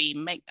contract, we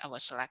make our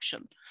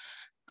selection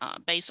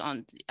based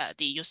on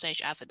the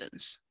usage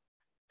evidence.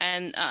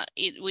 And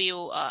it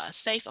will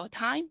save our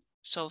time.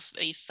 So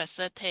it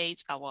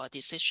facilitates our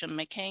decision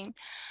making.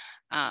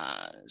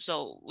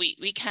 So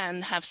we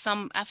can have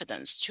some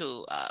evidence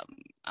to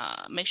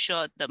make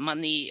sure the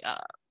money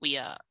we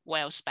are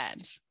well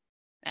spent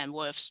and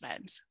worth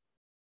spent.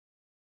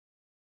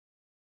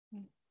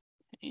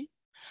 Okay.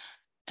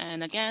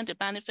 And again, the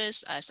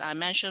benefits, as I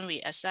mentioned,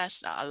 we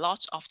access a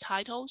lot of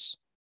titles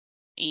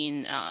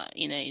in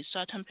a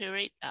certain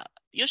period.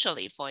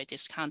 Usually for a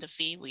discounted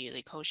fee, we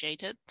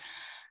negotiated.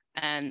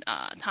 And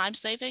time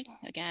saving,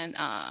 again,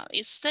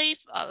 it's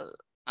safe.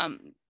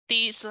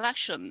 The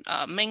selection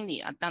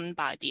mainly are done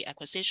by the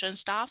acquisition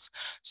staff.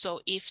 So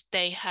if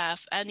they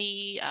have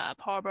any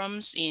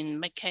problems in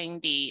making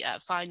the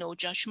final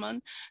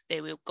judgment,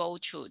 they will go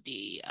to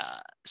the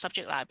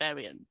subject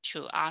librarian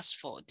to ask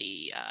for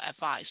the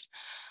advice.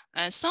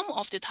 And some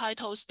of the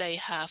titles they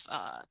have,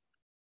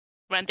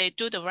 when they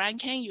do the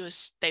ranking,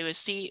 they will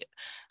see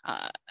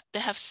they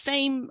have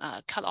same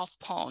cutoff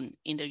point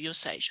in the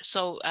usage.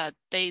 So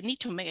they need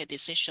to make a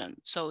decision.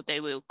 So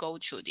they will go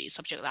to the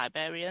subject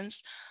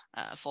librarians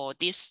for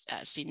this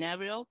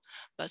scenario.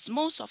 But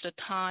most of the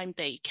time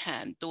they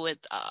can do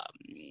it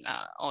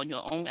on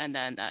your own. And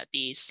then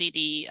the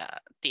CD,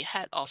 the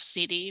head of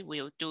CD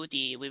will do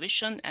the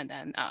revision and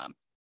then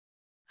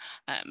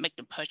make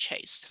the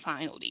purchase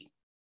finally.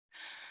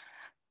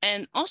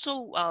 And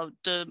also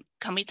the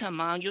committed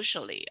amount,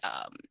 usually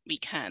we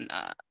can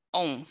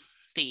own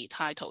the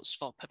titles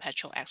for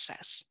perpetual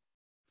access.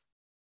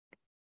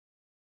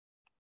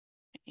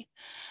 Okay.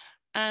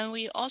 And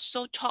we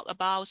also talk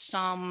about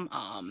some,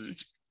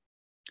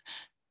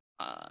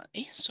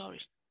 sorry,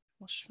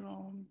 what's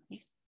wrong?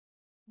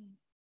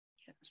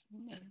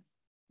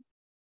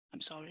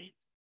 I'm sorry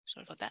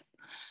for that.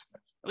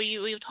 We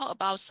will talk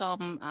about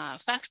some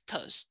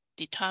factors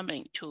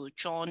determined to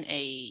join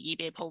a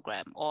eBay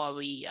program, or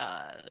we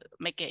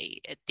make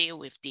a deal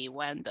with the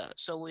vendor.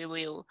 So we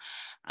will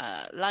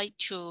like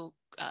to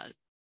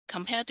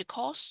compare the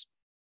cost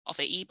of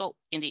an ebook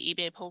in the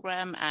EBA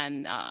program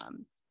and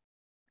an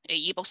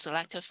ebook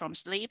selected from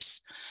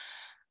Sleeps.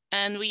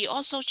 And we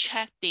also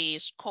check the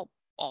scope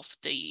of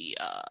the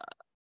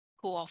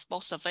pool of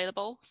books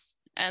available.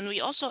 And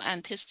we also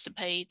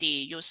anticipate the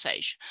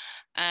usage.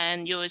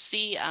 And you will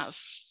see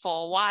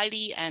for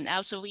Wiley and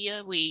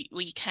Elsevier,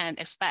 we can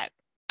expect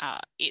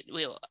it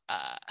will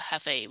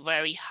have a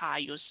very high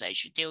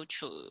usage due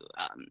to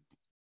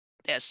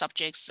their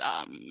subjects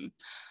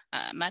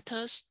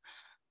matters.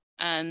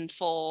 And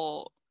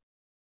for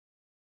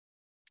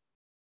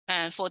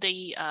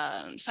the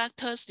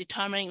factors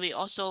determining, we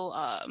also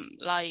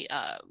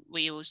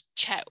we will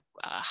check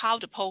how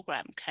the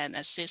program can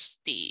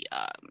assist the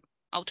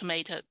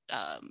automated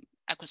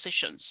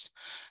acquisitions,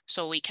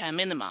 so we can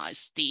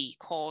minimize the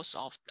cost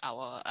of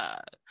our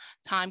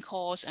time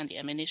costs and the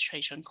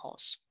administration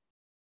costs.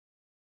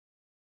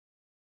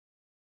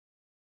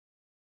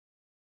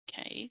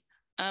 Okay.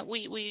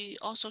 We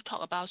also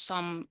talk about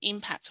some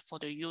impacts for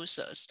the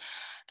users,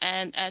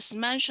 and as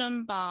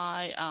mentioned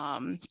by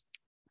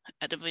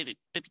at the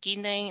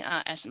beginning,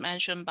 as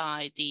mentioned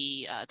by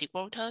the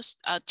quotas,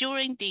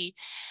 during the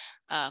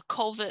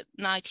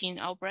COVID-19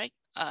 outbreak,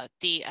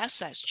 the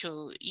access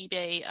to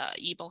eBay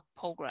ebook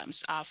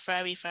programs are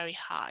very, very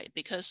high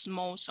because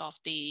most of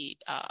the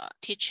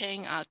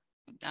teaching are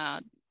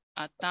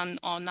done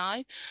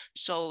online.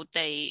 So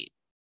they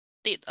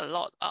did a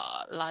lot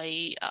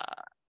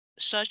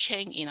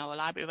searching in our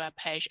library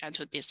webpage and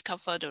to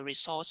discover the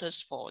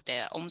resources for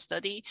their own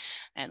study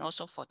and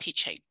also for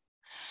teaching.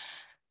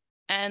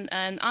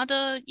 And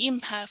other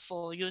impact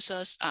for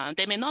users,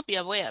 they may not be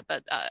aware,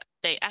 but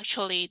they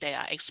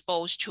are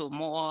exposed to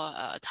more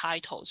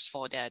titles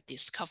for their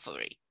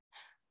discovery.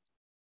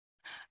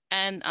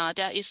 And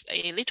there is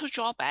a little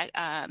drawback.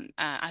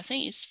 I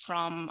think it's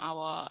from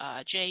our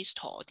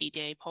JSTOR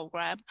DDA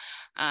program.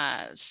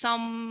 I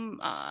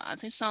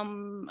think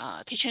some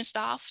teaching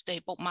staff, they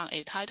bookmark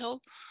a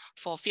title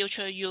for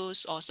future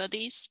use or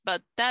studies,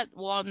 but that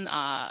one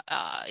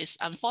is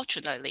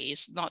unfortunately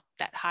is not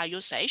that high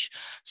usage.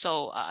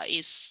 So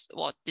it's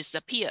what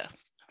disappear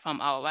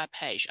from our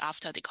webpage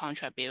after the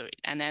contract period.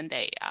 And then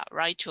they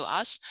write to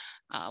us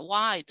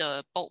why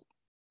the book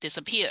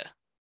disappear.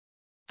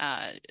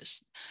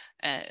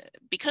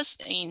 Because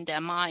in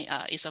their mind,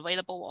 it's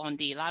available on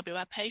the library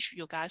webpage.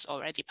 You guys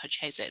already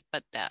purchased it,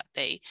 but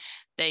they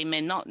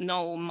may not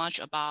know much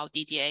about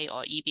DDA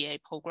or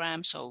EBA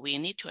program, so we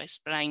need to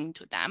explain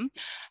to them.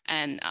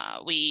 And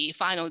we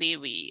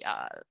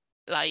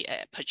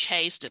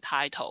purchase the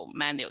title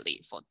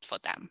manually for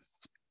them.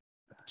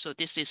 So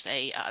this is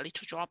a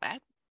little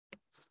drawback.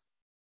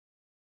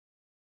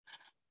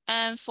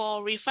 And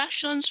for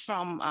reflections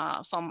from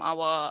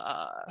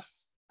our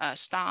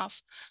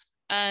staff,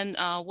 and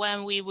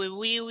when we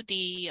review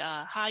the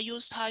high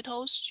use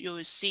titles, you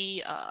will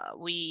see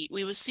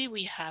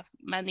we have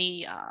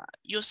many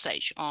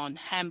usage on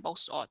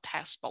handbooks or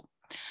textbook,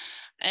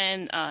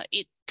 and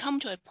it come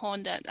to a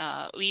point that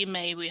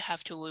we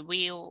have to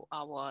review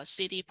our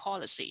city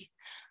policy,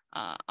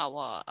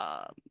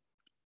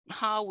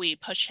 how we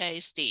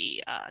purchase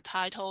the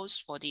titles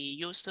for the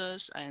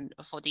users and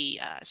for the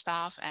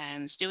staff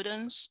and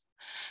students.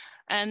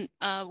 And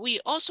we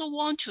also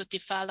want to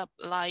develop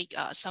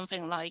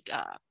something like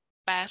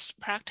best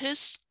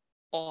practice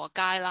or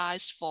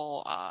guidelines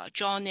for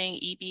joining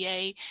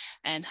EBA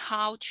and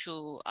how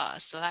to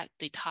select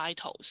the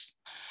titles.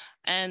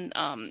 And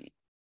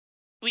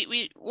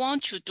we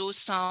want to do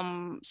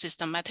some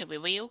systematic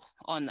review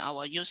on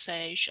our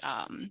usage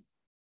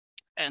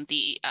and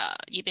the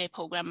EBA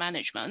program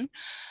management.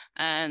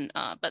 And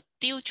but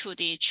due to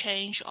the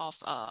change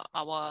of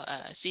our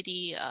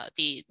city,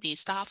 the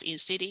staff in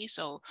city,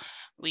 so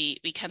we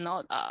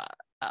cannot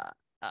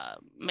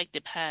make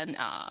the plan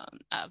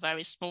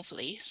very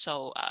smoothly.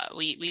 So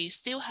we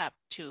still have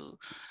to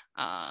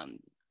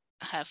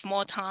have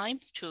more time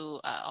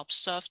to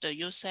observe the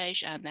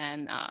usage and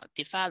then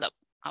develop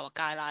our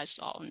guidelines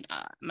on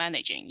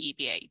managing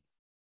EBA.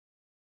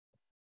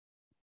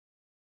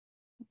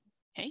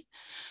 Okay.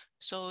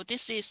 So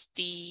this is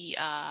the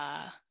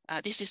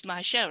this is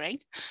my sharing.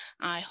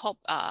 I hope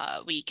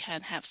we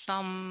can have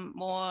some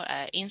more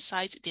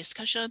insights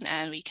discussion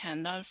and we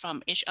can learn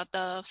from each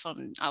other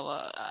from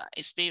our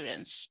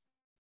experience.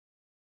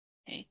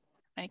 Okay,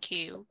 thank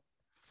you.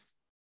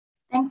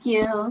 Thank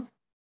you.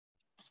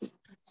 Okay.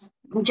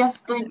 I'm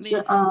just going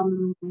to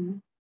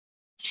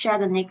share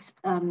the next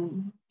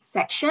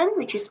section,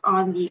 which is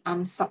on the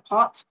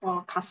support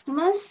for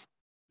customers.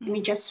 Let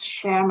me just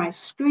share my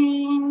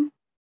screen.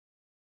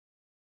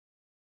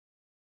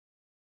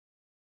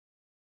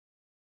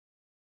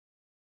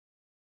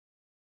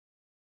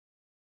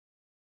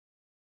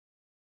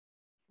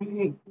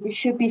 We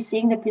should be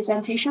seeing the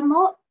presentation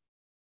mode.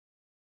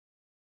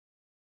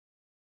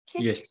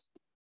 Okay. Yes.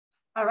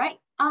 All right.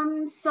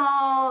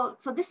 So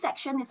this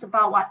section is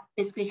about what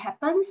basically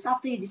happens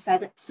after you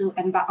decided to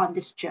embark on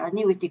this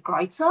journey with De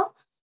Gruyter.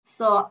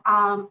 So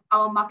our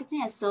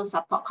marketing and sales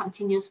support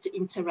continues to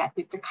interact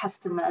with the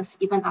customers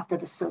even after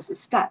the sales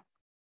is done.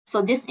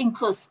 So this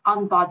includes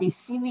onboarding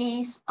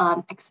series,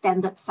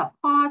 extended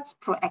support,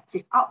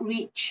 proactive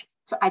outreach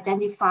to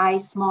identify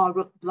small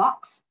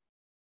roadblocks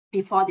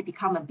before they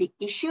become a big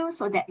issue,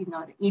 so that the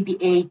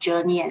EBA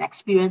journey and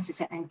experience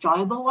is an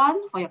enjoyable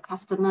one for your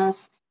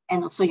customers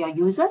and also your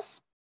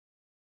users.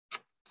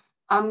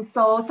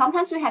 So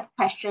sometimes we have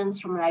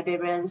questions from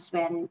librarians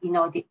when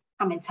they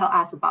come and tell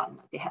us about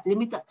they have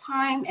limited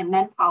time and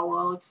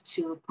manpower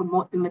to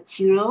promote the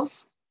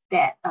materials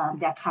that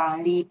they're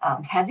currently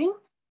having,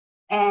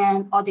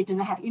 or they do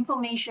not have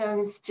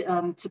information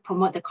to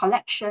promote the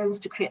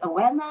collections, to create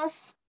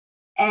awareness.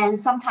 And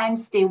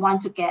sometimes they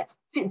want to get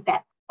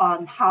feedback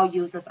on how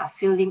users are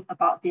feeling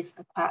about these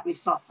acquired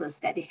resources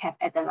that they have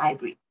at the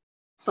library.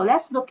 So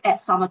let's look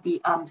at some of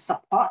the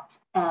support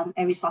and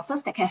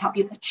resources that can help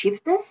you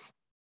achieve this.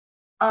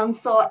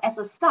 So as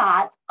a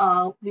start,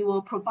 we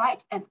will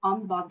provide an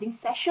onboarding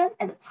session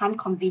at a time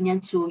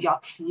convenient to your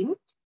team,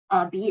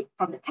 be it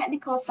from the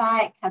technical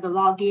side,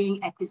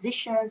 cataloging,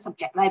 acquisition,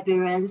 subject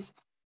librarians.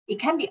 It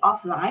can be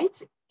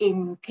offline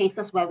in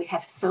cases where we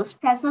have sales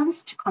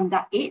presence to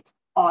conduct it,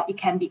 or it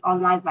can be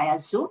online via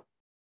Zoom.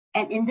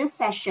 And in this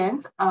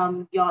session,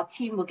 your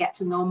team will get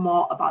to know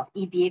more about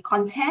EBA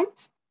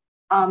content,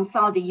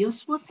 some of the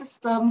useful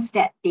systems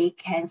that they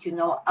can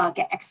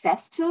get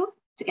access to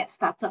get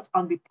started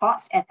on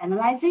reports and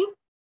analyzing.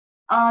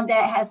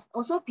 There has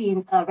also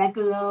been a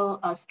regular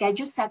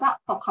schedule set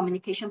up for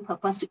communication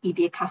purpose to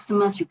EBA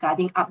customers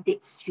regarding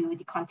updates to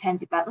the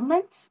content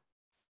developments.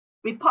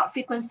 Report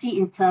frequency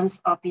in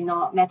terms of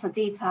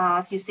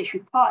metadata, usage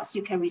reports,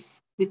 you can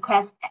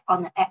request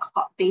on an ad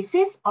hoc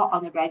basis or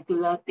on a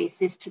regular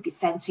basis to be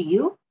sent to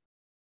you.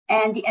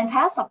 And the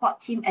entire support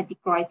team at De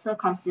Gruyter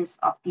consists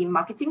of the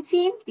marketing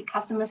team, the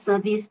customer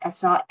service,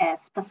 as well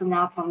as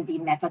personnel from the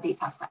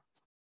metadata side.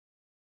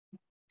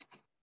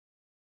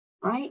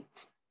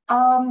 Right.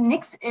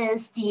 Next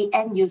is the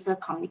end user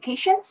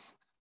communications.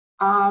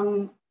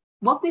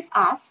 Work with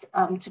us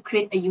to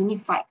create a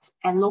unified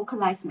and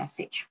localized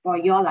message for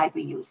your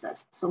library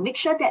users. So make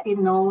sure that they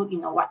know,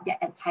 what they're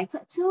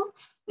entitled to.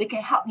 We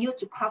can help you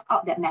to craft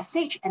out that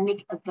message and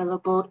make it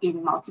available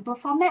in multiple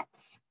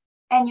formats.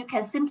 And you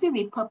can simply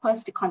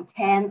repurpose the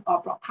content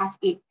or broadcast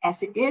it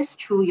as it is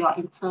through your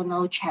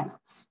internal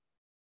channels.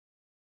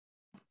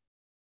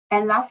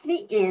 And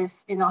lastly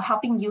is,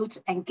 helping you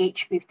to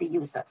engage with the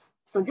users.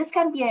 So this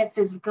can be a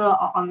physical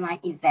or online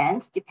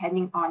event,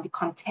 depending on the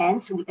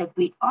content we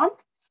agreed on.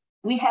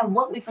 We have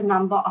worked with a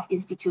number of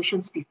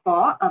institutions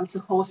before to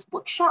host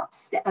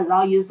workshops that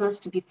allow users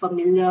to be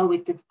familiar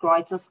with the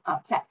Gruyter's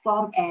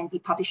platform and the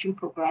publishing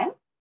program.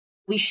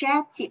 We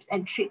share tips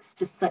and tricks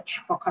to search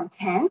for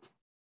content.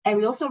 And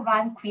we also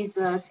run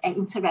quizzes and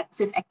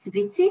interactive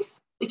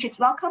activities, which is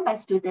welcomed by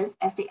students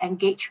as they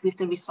engage with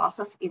the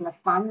resources in a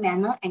fun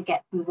manner and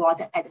get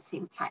rewarded at the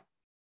same time.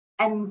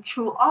 And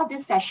through all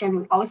this session,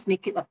 we always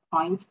make it a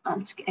point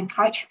to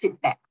encourage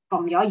feedback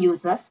from your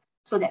users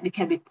so that we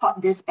can report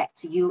this back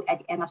to you at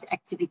the end of the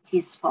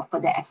activities for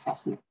further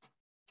assessment.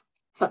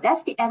 So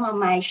that's the end of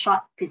my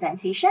short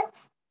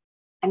presentations.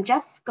 I'm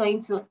just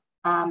going to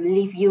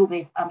leave you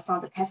with some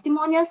of the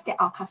testimonials that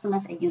our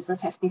customers and users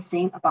has been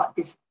saying about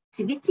these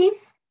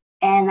activities.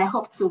 And I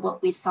hope to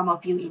work with some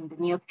of you in the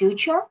near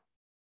future.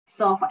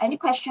 So for any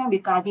question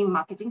regarding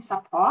marketing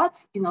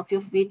support,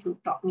 feel free to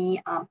drop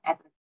me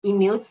at the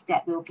emails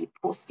that we'll be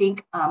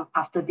posting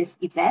after this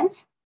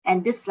event.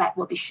 And this slide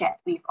will be shared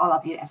with all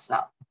of you as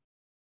well.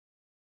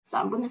 So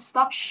I'm going to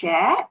stop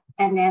share,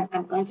 and then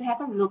I'm going to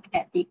have a look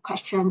at the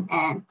question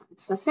and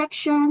answer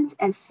section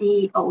and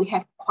see, we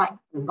have quite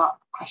a lot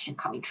of questions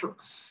coming through.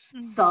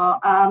 So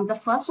the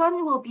first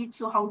one will be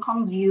to Hong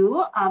Kong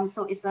U.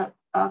 So it's a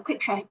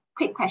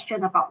quick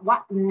question about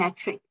what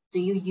metric do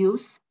you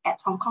use at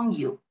Hong Kong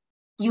U?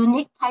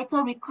 Unique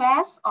title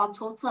requests or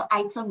total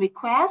item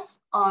requests,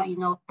 or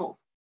both?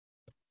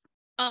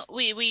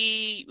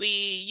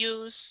 We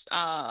use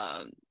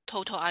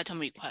total item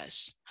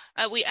requests.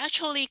 We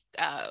actually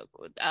our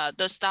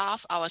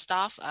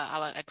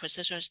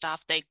acquisition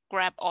staff, they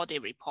grab all the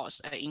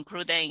reports,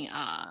 including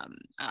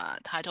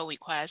title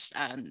requests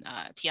and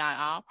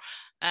TIR.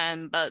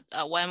 But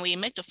when we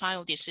make the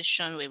final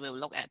decision, we will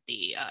look at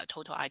the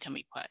total item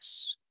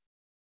requests.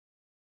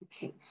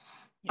 Okay.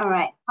 Yeah. All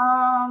right.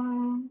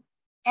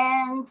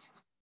 And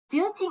do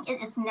you think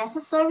it is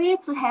necessary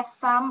to have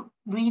some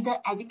reader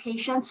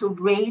education to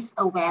raise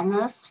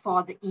awareness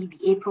for the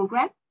EBA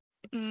program?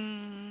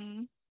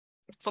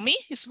 For me,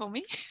 it's for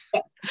me.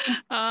 Yes.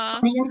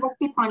 From the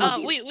university point of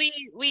view.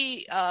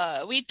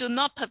 We do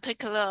not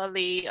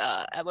particularly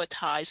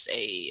advertise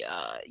a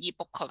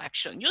ebook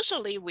collection.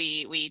 Usually,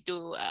 we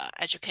do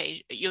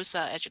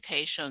user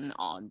education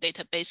on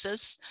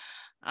databases.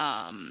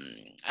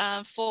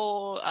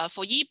 For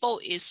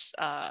ebook is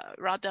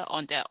rather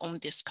on their own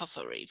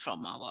discovery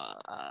from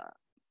our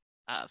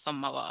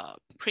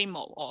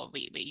Primo, or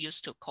we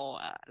used to call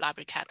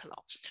library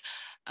catalog.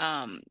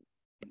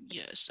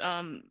 Yes.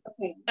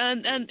 Okay.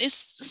 And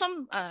it's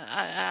some.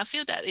 I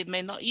feel that it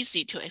may not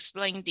easy to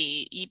explain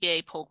the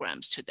EBA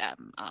programs to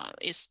them.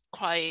 It's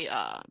quite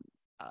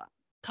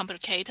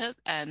complicated,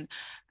 and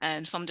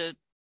from the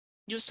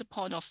user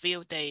point of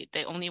view, they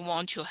only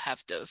want to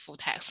have the full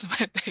text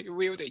when they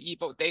view the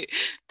ebook. They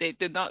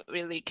do not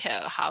really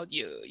care how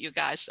you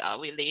guys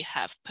really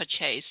have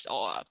purchased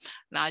or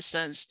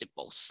licensed the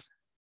books.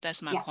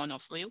 That's my point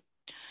of view.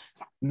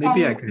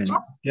 Maybe I And can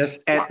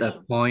just add yeah. a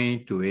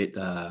point to it.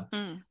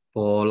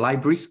 For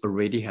libraries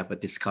already have a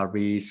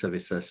discovery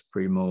services,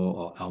 Primo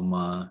or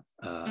Alma,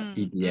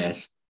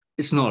 EBS.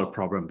 It's not a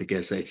problem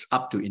because it's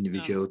up to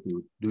individual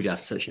to do their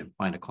search and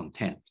find the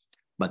content.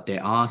 But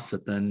there are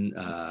certain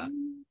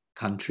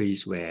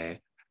countries where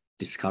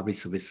discovery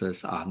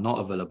services are not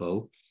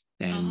available,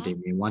 and they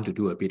may want to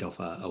do a bit of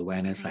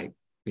awareness, like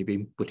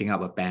maybe putting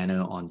up a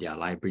banner on their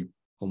library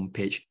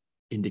homepage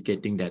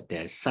indicating that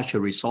there's such a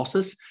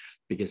resources,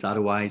 because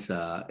otherwise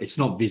it's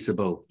not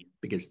visible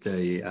because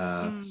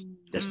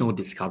there's no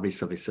discovery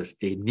services.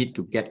 They need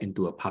to get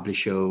into a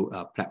publisher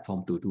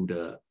platform to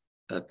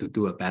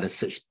do a better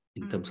search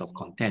in terms of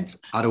contents.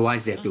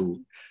 Otherwise, they have to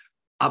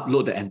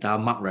upload the entire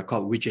MARC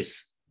record, which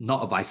is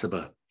not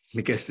advisable,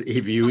 because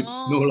if you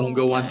no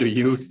longer want to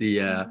use the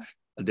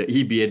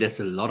EBA, there's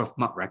a lot of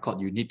MARC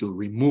record you need to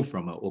remove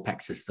from an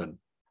OPAC system.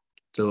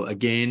 So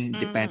again,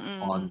 depends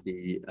on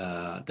the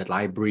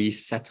library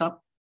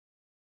setup.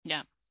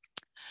 Yeah.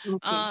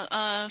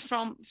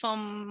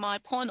 From my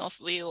point of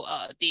view,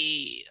 I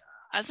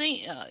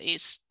think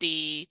is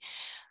the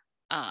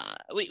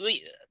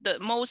the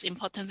most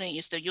important thing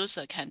is the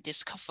user can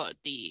discover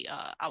the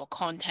our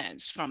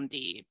contents from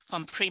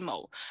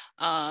Primo.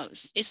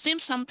 It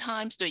seems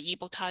sometimes the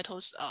ebook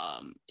titles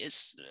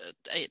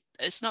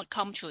it's not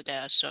come to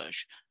their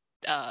search.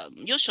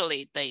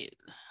 Usually a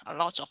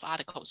lot of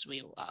articles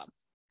will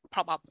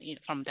pop up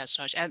from that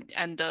search,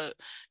 and the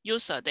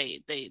user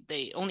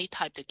they only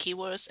type the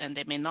keywords, and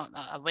they may not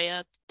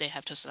aware they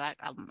have to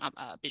select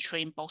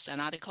between books and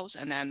articles,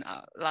 and then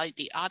like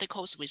the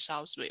articles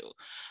results will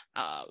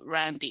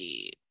rank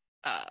the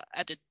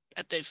at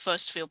the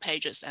first few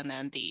pages, and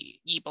then the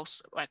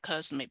ebooks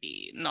records may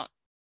be not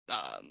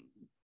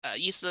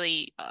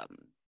easily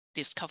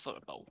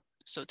discoverable.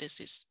 So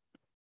this is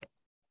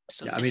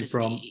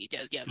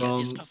the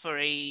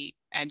discovery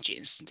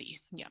engines.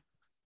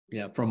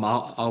 From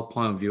our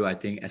point of view, I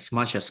think as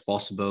much as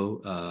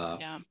possible,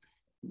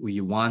 we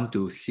want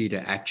to see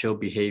the actual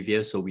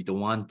behavior, so we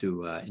don't want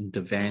to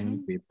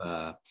intervene with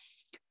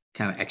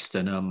kind of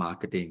external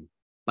marketing.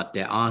 But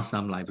there are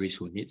some libraries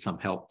who need some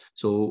help.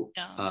 So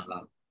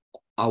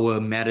our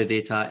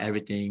metadata,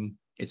 everything,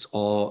 it's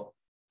all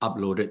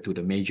uploaded to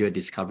the major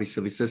discovery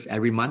services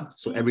every month.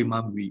 So every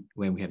month,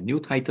 when we have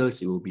new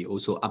titles, it will be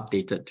also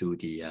updated to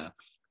the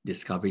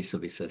discovery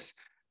services.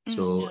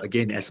 So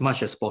again, as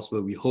much as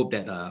possible, we hope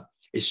that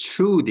it's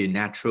through the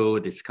natural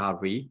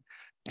discovery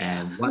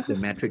and what the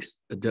metrics,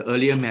 the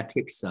earlier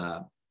metrics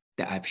that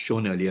I've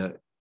shown earlier,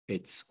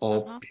 it's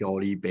all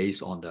purely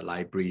based on the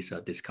library's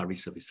discovery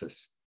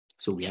services.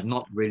 So we have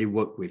not really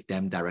worked with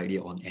them directly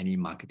on any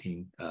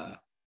marketing at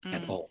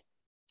all.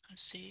 I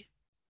see.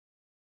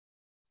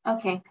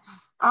 Okay.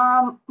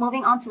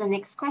 Moving on to the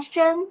next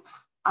question.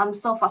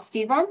 So for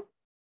Stephen,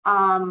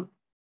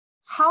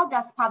 how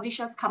does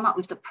publishers come up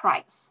with the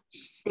price?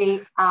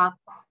 They are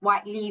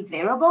widely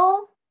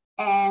variable,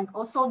 and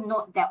also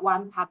note that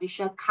one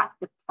publisher cut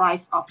the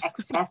price of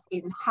access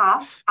in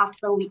half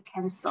after we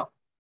cancel.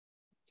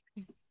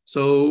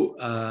 So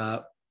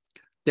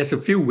there's a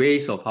few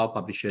ways of how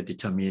publisher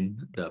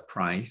determine the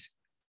price.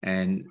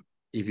 And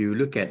if you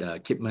look at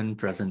Kipman's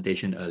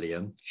presentation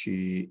earlier,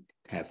 she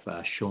have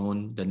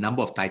shown the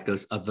number of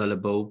titles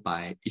available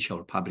by each of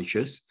the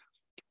publishers.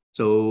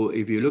 So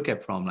if you look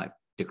at from like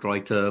the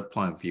Reuters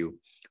point of view,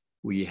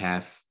 we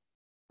have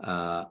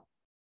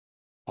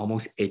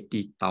almost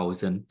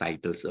 80,000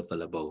 titles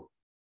available.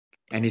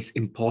 And it's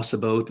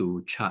impossible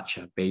to charge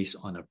based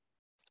on a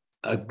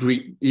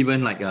agreed,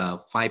 even like a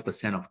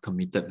 5% of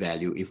committed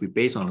value. If we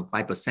base on a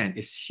 5%,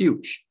 it's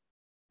huge,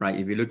 right?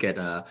 If you look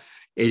at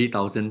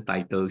 80,000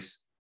 titles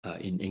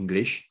in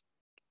English,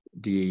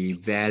 the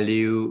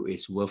value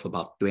is worth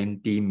about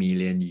 20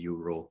 million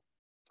euro.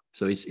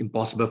 So it's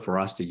impossible for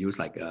us to use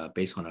like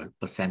based on a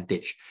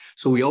percentage.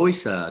 So we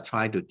always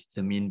try to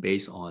determine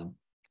based on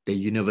the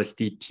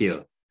university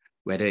tier,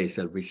 whether it's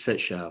a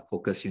research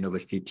focused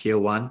university tier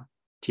 1,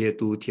 tier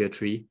 2, tier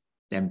 3,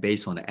 then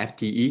based on the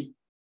FTE.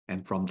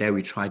 And from there,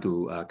 we try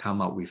to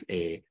come up with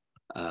a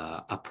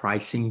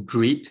pricing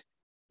grid.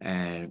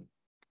 And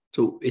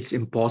so it's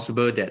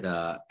impossible that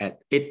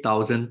at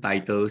 8,000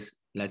 titles,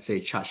 let's say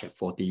charge at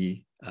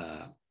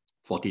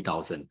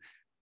 40,000.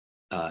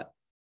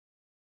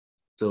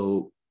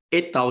 So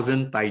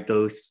 8,000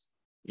 titles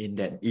in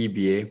that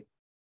EBA,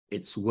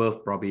 it's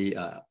worth probably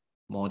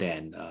more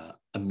than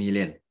 $1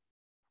 million.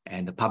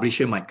 And the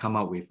publisher might come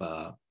up with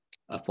a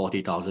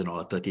 40,000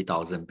 or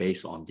 30,000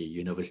 based on the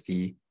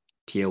university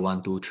tier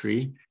 1, 2,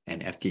 3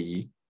 and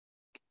FTE.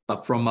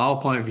 But from our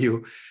point of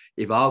view,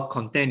 if our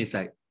content is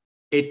like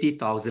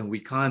 80,000, we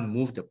can't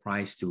move the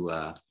price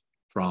to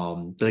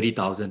from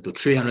 30,000 to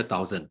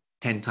 300,000,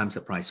 10 times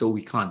the price. So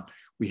we can't.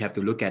 We have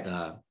to look at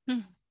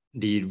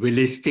the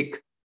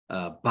realistic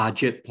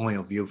budget point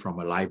of view from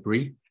a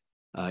library,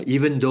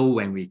 even though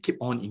when we keep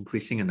on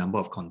increasing the number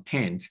of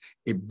contents,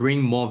 it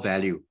brings more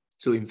value.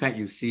 So in fact,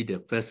 you see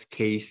the first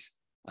case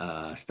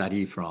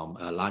study from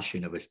a large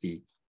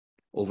university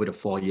over the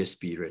 4 years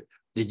period.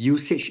 The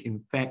usage,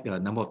 in fact, the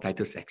number of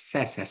titles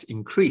accessed has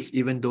increased,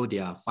 even though they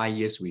are 5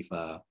 years with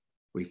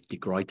De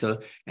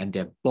Gruyter, and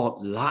they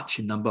bought large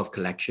number of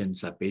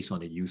collections based on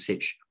the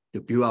usage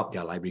to build up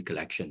their library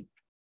collection.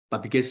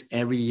 But because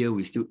every year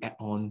we still add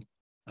on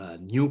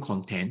new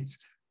contents,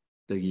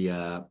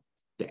 the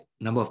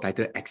number of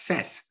title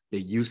access, the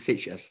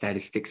usage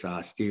statistics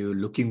are still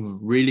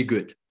looking really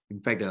good. In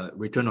fact, the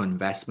return on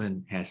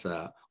investment has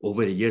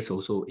over the years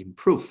also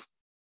improved,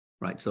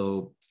 right?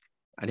 So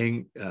I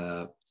think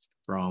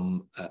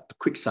from a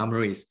quick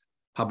summary is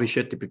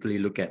publishers typically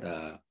look at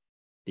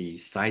the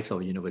size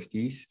of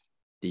universities,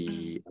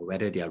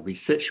 whether they are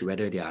research,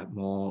 whether they are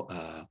more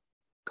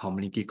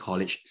community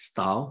college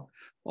style,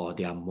 or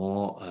they are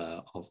more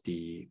of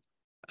the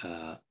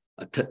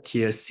a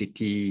third-tier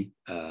city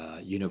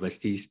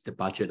universities, the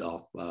budget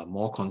of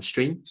more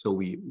constrained. So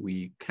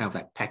we kind of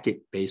like pack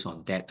it based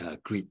on that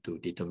grid to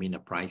determine the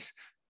price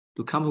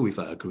to come with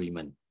an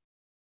agreement.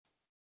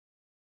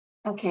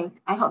 Okay,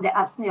 I hope that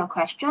answers your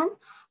question.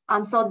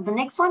 So the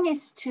next one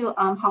is to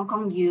Hong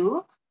Kong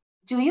U.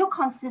 Do you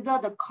consider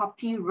the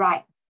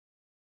copyright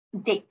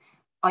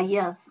dates or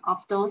years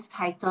of those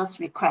titles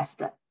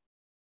requested?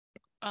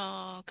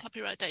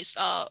 Copyright dates,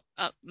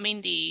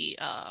 mean the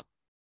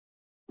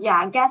yeah,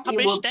 I guess it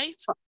publish will.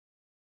 date?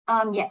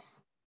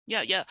 Yes.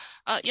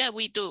 Yeah,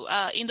 we do.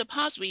 In the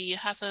past, we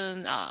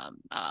haven't.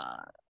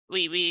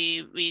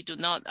 We do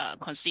not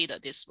consider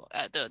this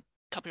the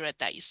copyright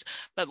dates.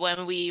 But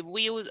when we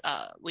view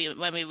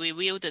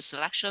the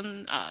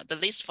selection, the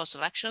list for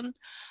selection,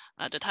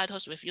 the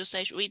titles with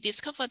usage, we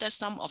discover that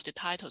some of the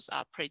titles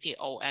are pretty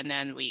old, and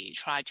then we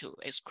try to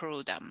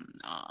exclude them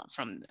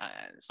from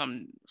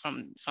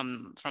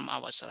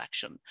our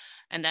selection.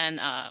 And then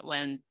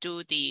when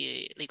do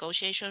the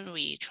negotiation,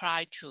 we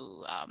try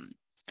to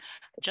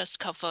just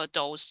cover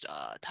those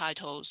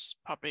titles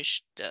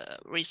published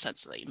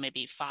recently,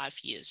 maybe 5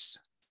 years.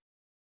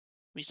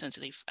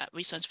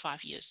 Recent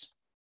 5 years.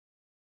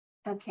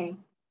 Okay.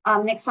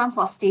 Next one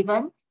for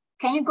Stephen.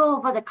 Can you go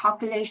over the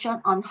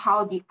calculation on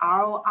how the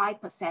ROI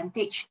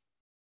percentage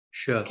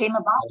came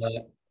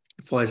about?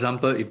 For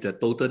example, if the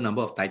total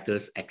number of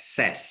titles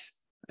accessed,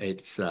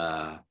 it's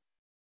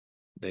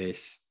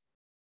there's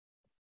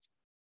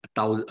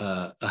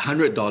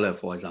 $100,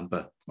 for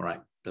example,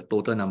 right? The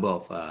total number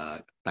of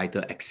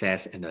title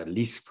access and the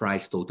list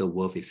price total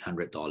worth is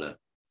 $100,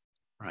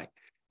 right?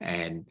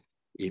 And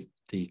if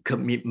the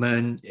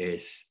commitment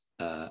is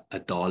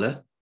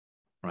 $1,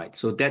 right?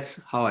 So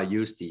that's how I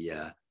use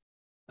the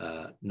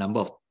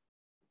number of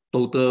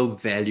total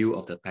value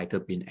of the title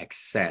being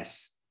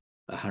accessed,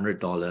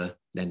 $100,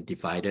 then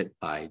divided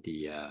by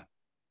the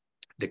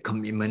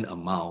commitment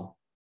amount,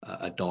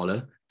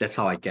 $1. That's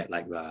how I get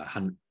like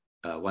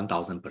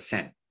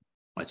 1,000%.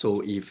 Right?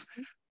 So if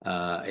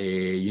a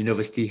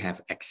university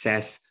have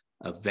accessed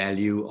a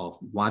value of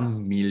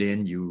 €1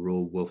 million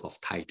worth of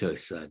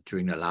titles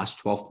during the last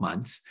 12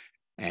 months,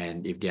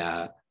 and if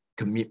their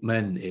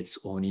commitment is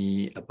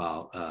only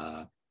about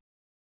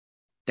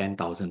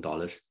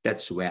 $10,000,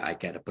 that's where I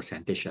get a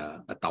percentage,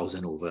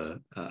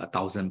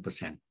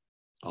 1,000%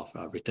 of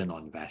return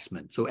on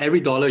investment. So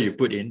every dollar you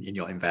put in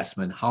your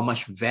investment, how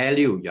much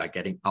value you are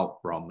getting out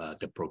from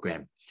the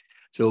program.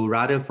 So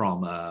rather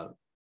from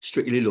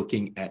strictly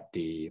looking at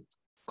the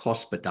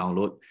cost per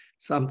download,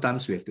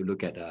 sometimes we have to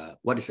look at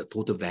what is the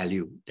total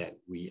value that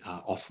we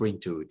are offering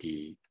to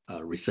the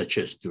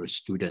researchers, to the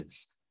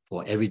students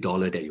for every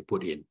dollar that you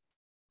put in.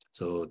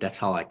 So that's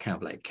how I kind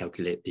of like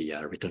calculate the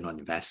return on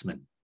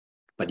investment.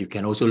 But you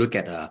can also look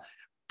at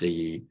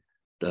the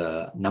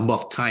number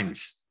of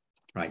times,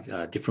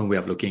 right? Different way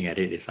of looking at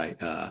it is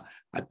like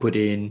I put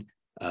in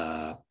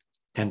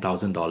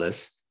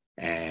 $10,000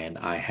 and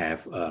I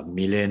have 1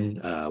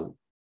 million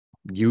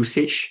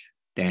usage,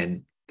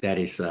 then that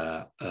is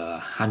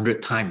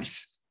 100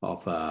 times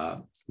of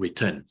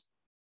return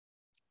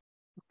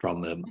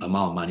from the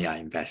amount of money I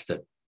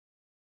invested.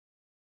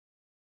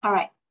 All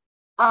right.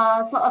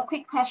 So a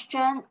quick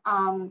question.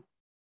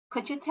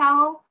 Could you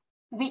tell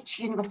which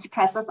university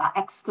presses are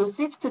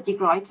exclusive to De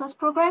Gruyter's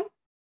program?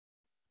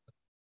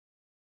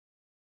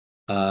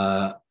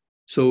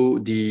 So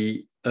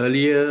the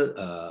earlier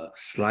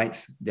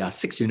slides, there are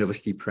 6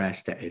 university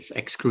press that is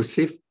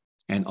exclusive,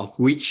 and of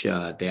which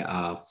there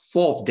are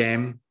 4 of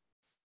them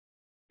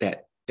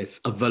that is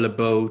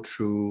available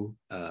through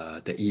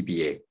the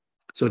EBA.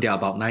 So there are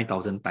about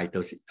 9,000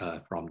 titles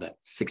from the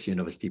 6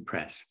 university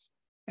press.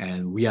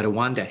 And we are the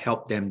one that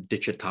helped them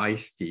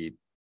digitize the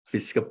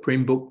physical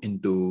print book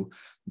into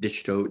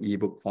digital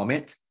ebook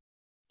format.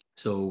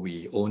 So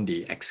we own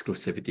the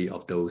exclusivity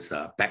of those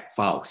back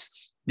files.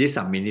 These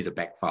are mainly the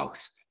back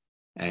files.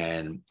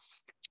 And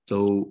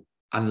so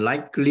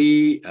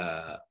unlikely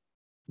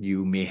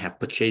you may have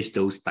purchased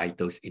those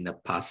titles in the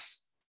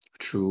past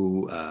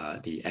through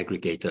the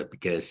aggregator,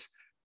 because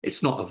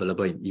it's not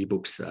available in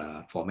ebooks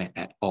format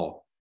at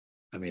all.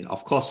 I mean,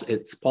 of course,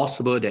 it's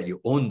possible that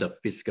you own the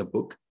physical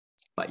book,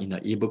 but in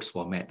the ebooks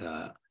format,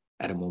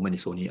 at the moment,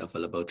 it's only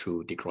available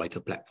through the Greuter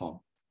platform.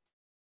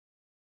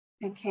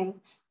 Okay.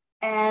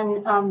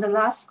 And the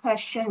last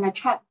question in the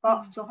chat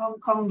box to Hong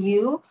Kong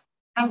U,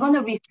 I'm going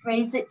to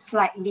rephrase it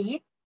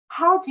slightly.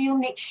 How do you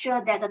make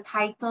sure that the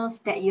titles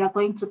that you are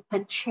going to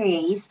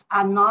purchase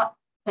are not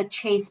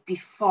purchased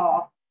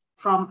before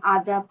from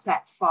other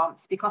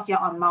platforms, because you're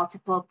on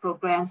multiple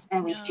programs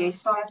and with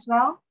JSTOR as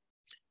well?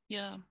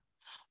 Yeah.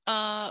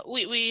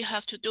 We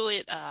have to do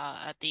it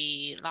at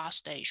the last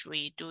stage.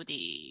 We do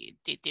the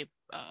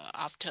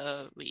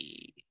after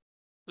we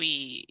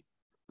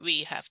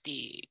have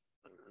the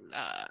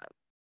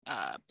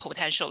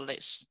potential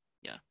list.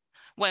 Yeah.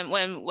 When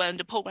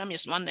the program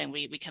is running,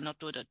 we cannot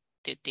do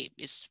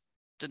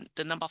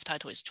the number of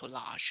titles is too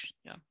large.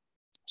 Yeah.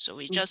 So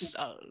we just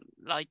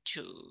like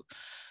to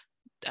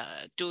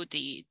do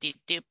the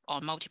dip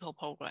on multiple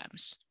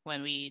programs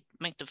when we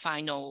make the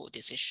final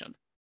decision.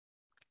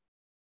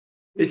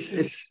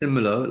 It's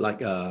similar,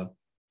 like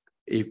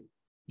if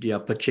they are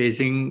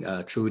purchasing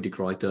through the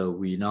Greuter,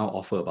 we now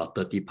offer about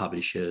 30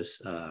 publishers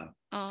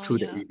through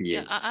the EBA.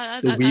 Yeah,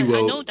 So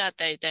I know that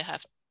they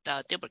have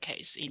the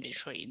duplicate in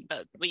between,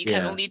 but we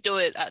can only do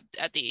it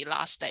at the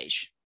last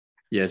stage.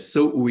 Yes,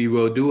 so we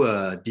will do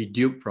a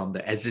dedupe from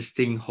the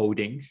existing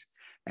holdings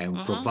and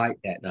provide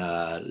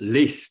that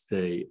list,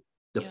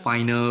 the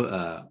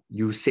final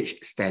usage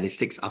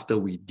statistics. After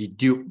we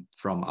dedupe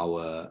from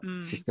our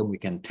system, we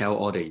can tell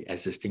all the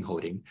existing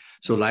holding.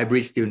 So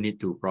libraries still need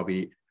to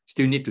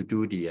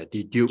do the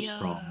dedupe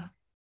from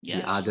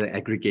the other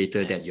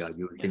aggregator that you are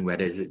using,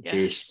 whether it's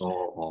JSTOR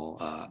or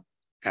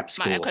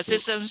AppScore. My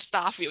ecosystem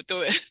staff will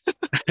do it.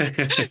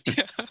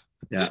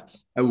 Yeah,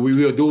 we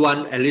will do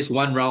at least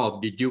one round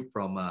of dedupe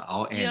from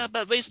our end. Yeah,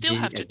 but we still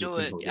have to do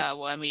it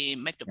when we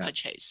make the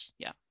purchase.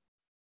 Yeah.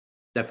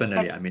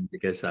 Definitely. I mean,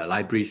 because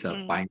libraries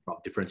are buying from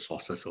different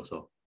sources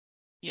also.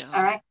 Yeah.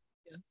 All right.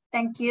 Yeah.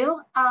 Thank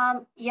you.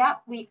 Yeah,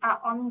 we are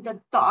on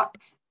the dot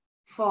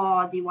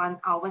for the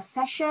 1 hour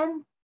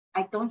session.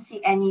 I don't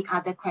see any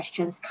other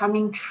questions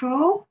coming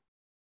through.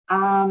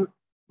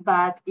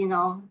 But, you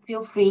know,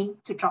 feel free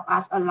to drop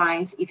us a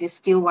line if you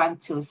still want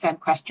to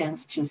send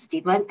questions to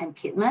Stephen and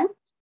Kidman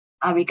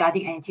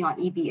regarding anything on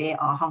EBA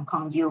or Hong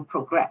Kong U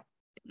program.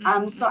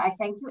 So I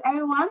thank you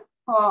everyone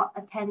for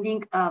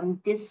attending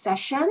this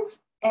session.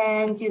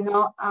 And, you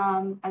know,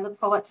 I look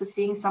forward to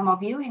seeing some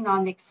of you in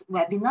our next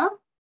webinar.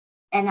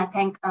 And I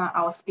thank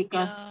our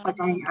speakers for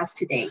joining us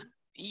today.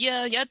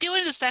 Yeah,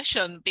 during the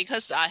session,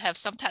 because I have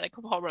some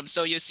technical problems,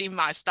 so you see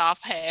my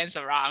staff hands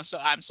around, so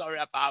I'm sorry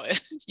about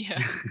it.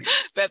 Yeah,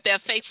 but they're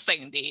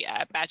fixing the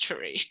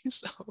battery,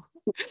 so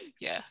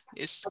yeah,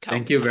 it's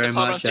thank you very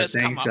much. Just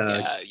thanks. Come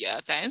up.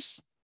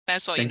 Thanks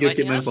for thank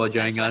inviting you, us. for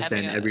joining us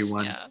and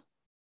everyone. Yeah.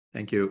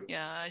 Thank you.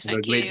 Yeah, Have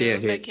a great day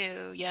ahead. Thank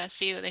you. Yeah,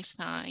 see you next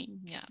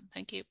time. Yeah,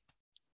 thank you.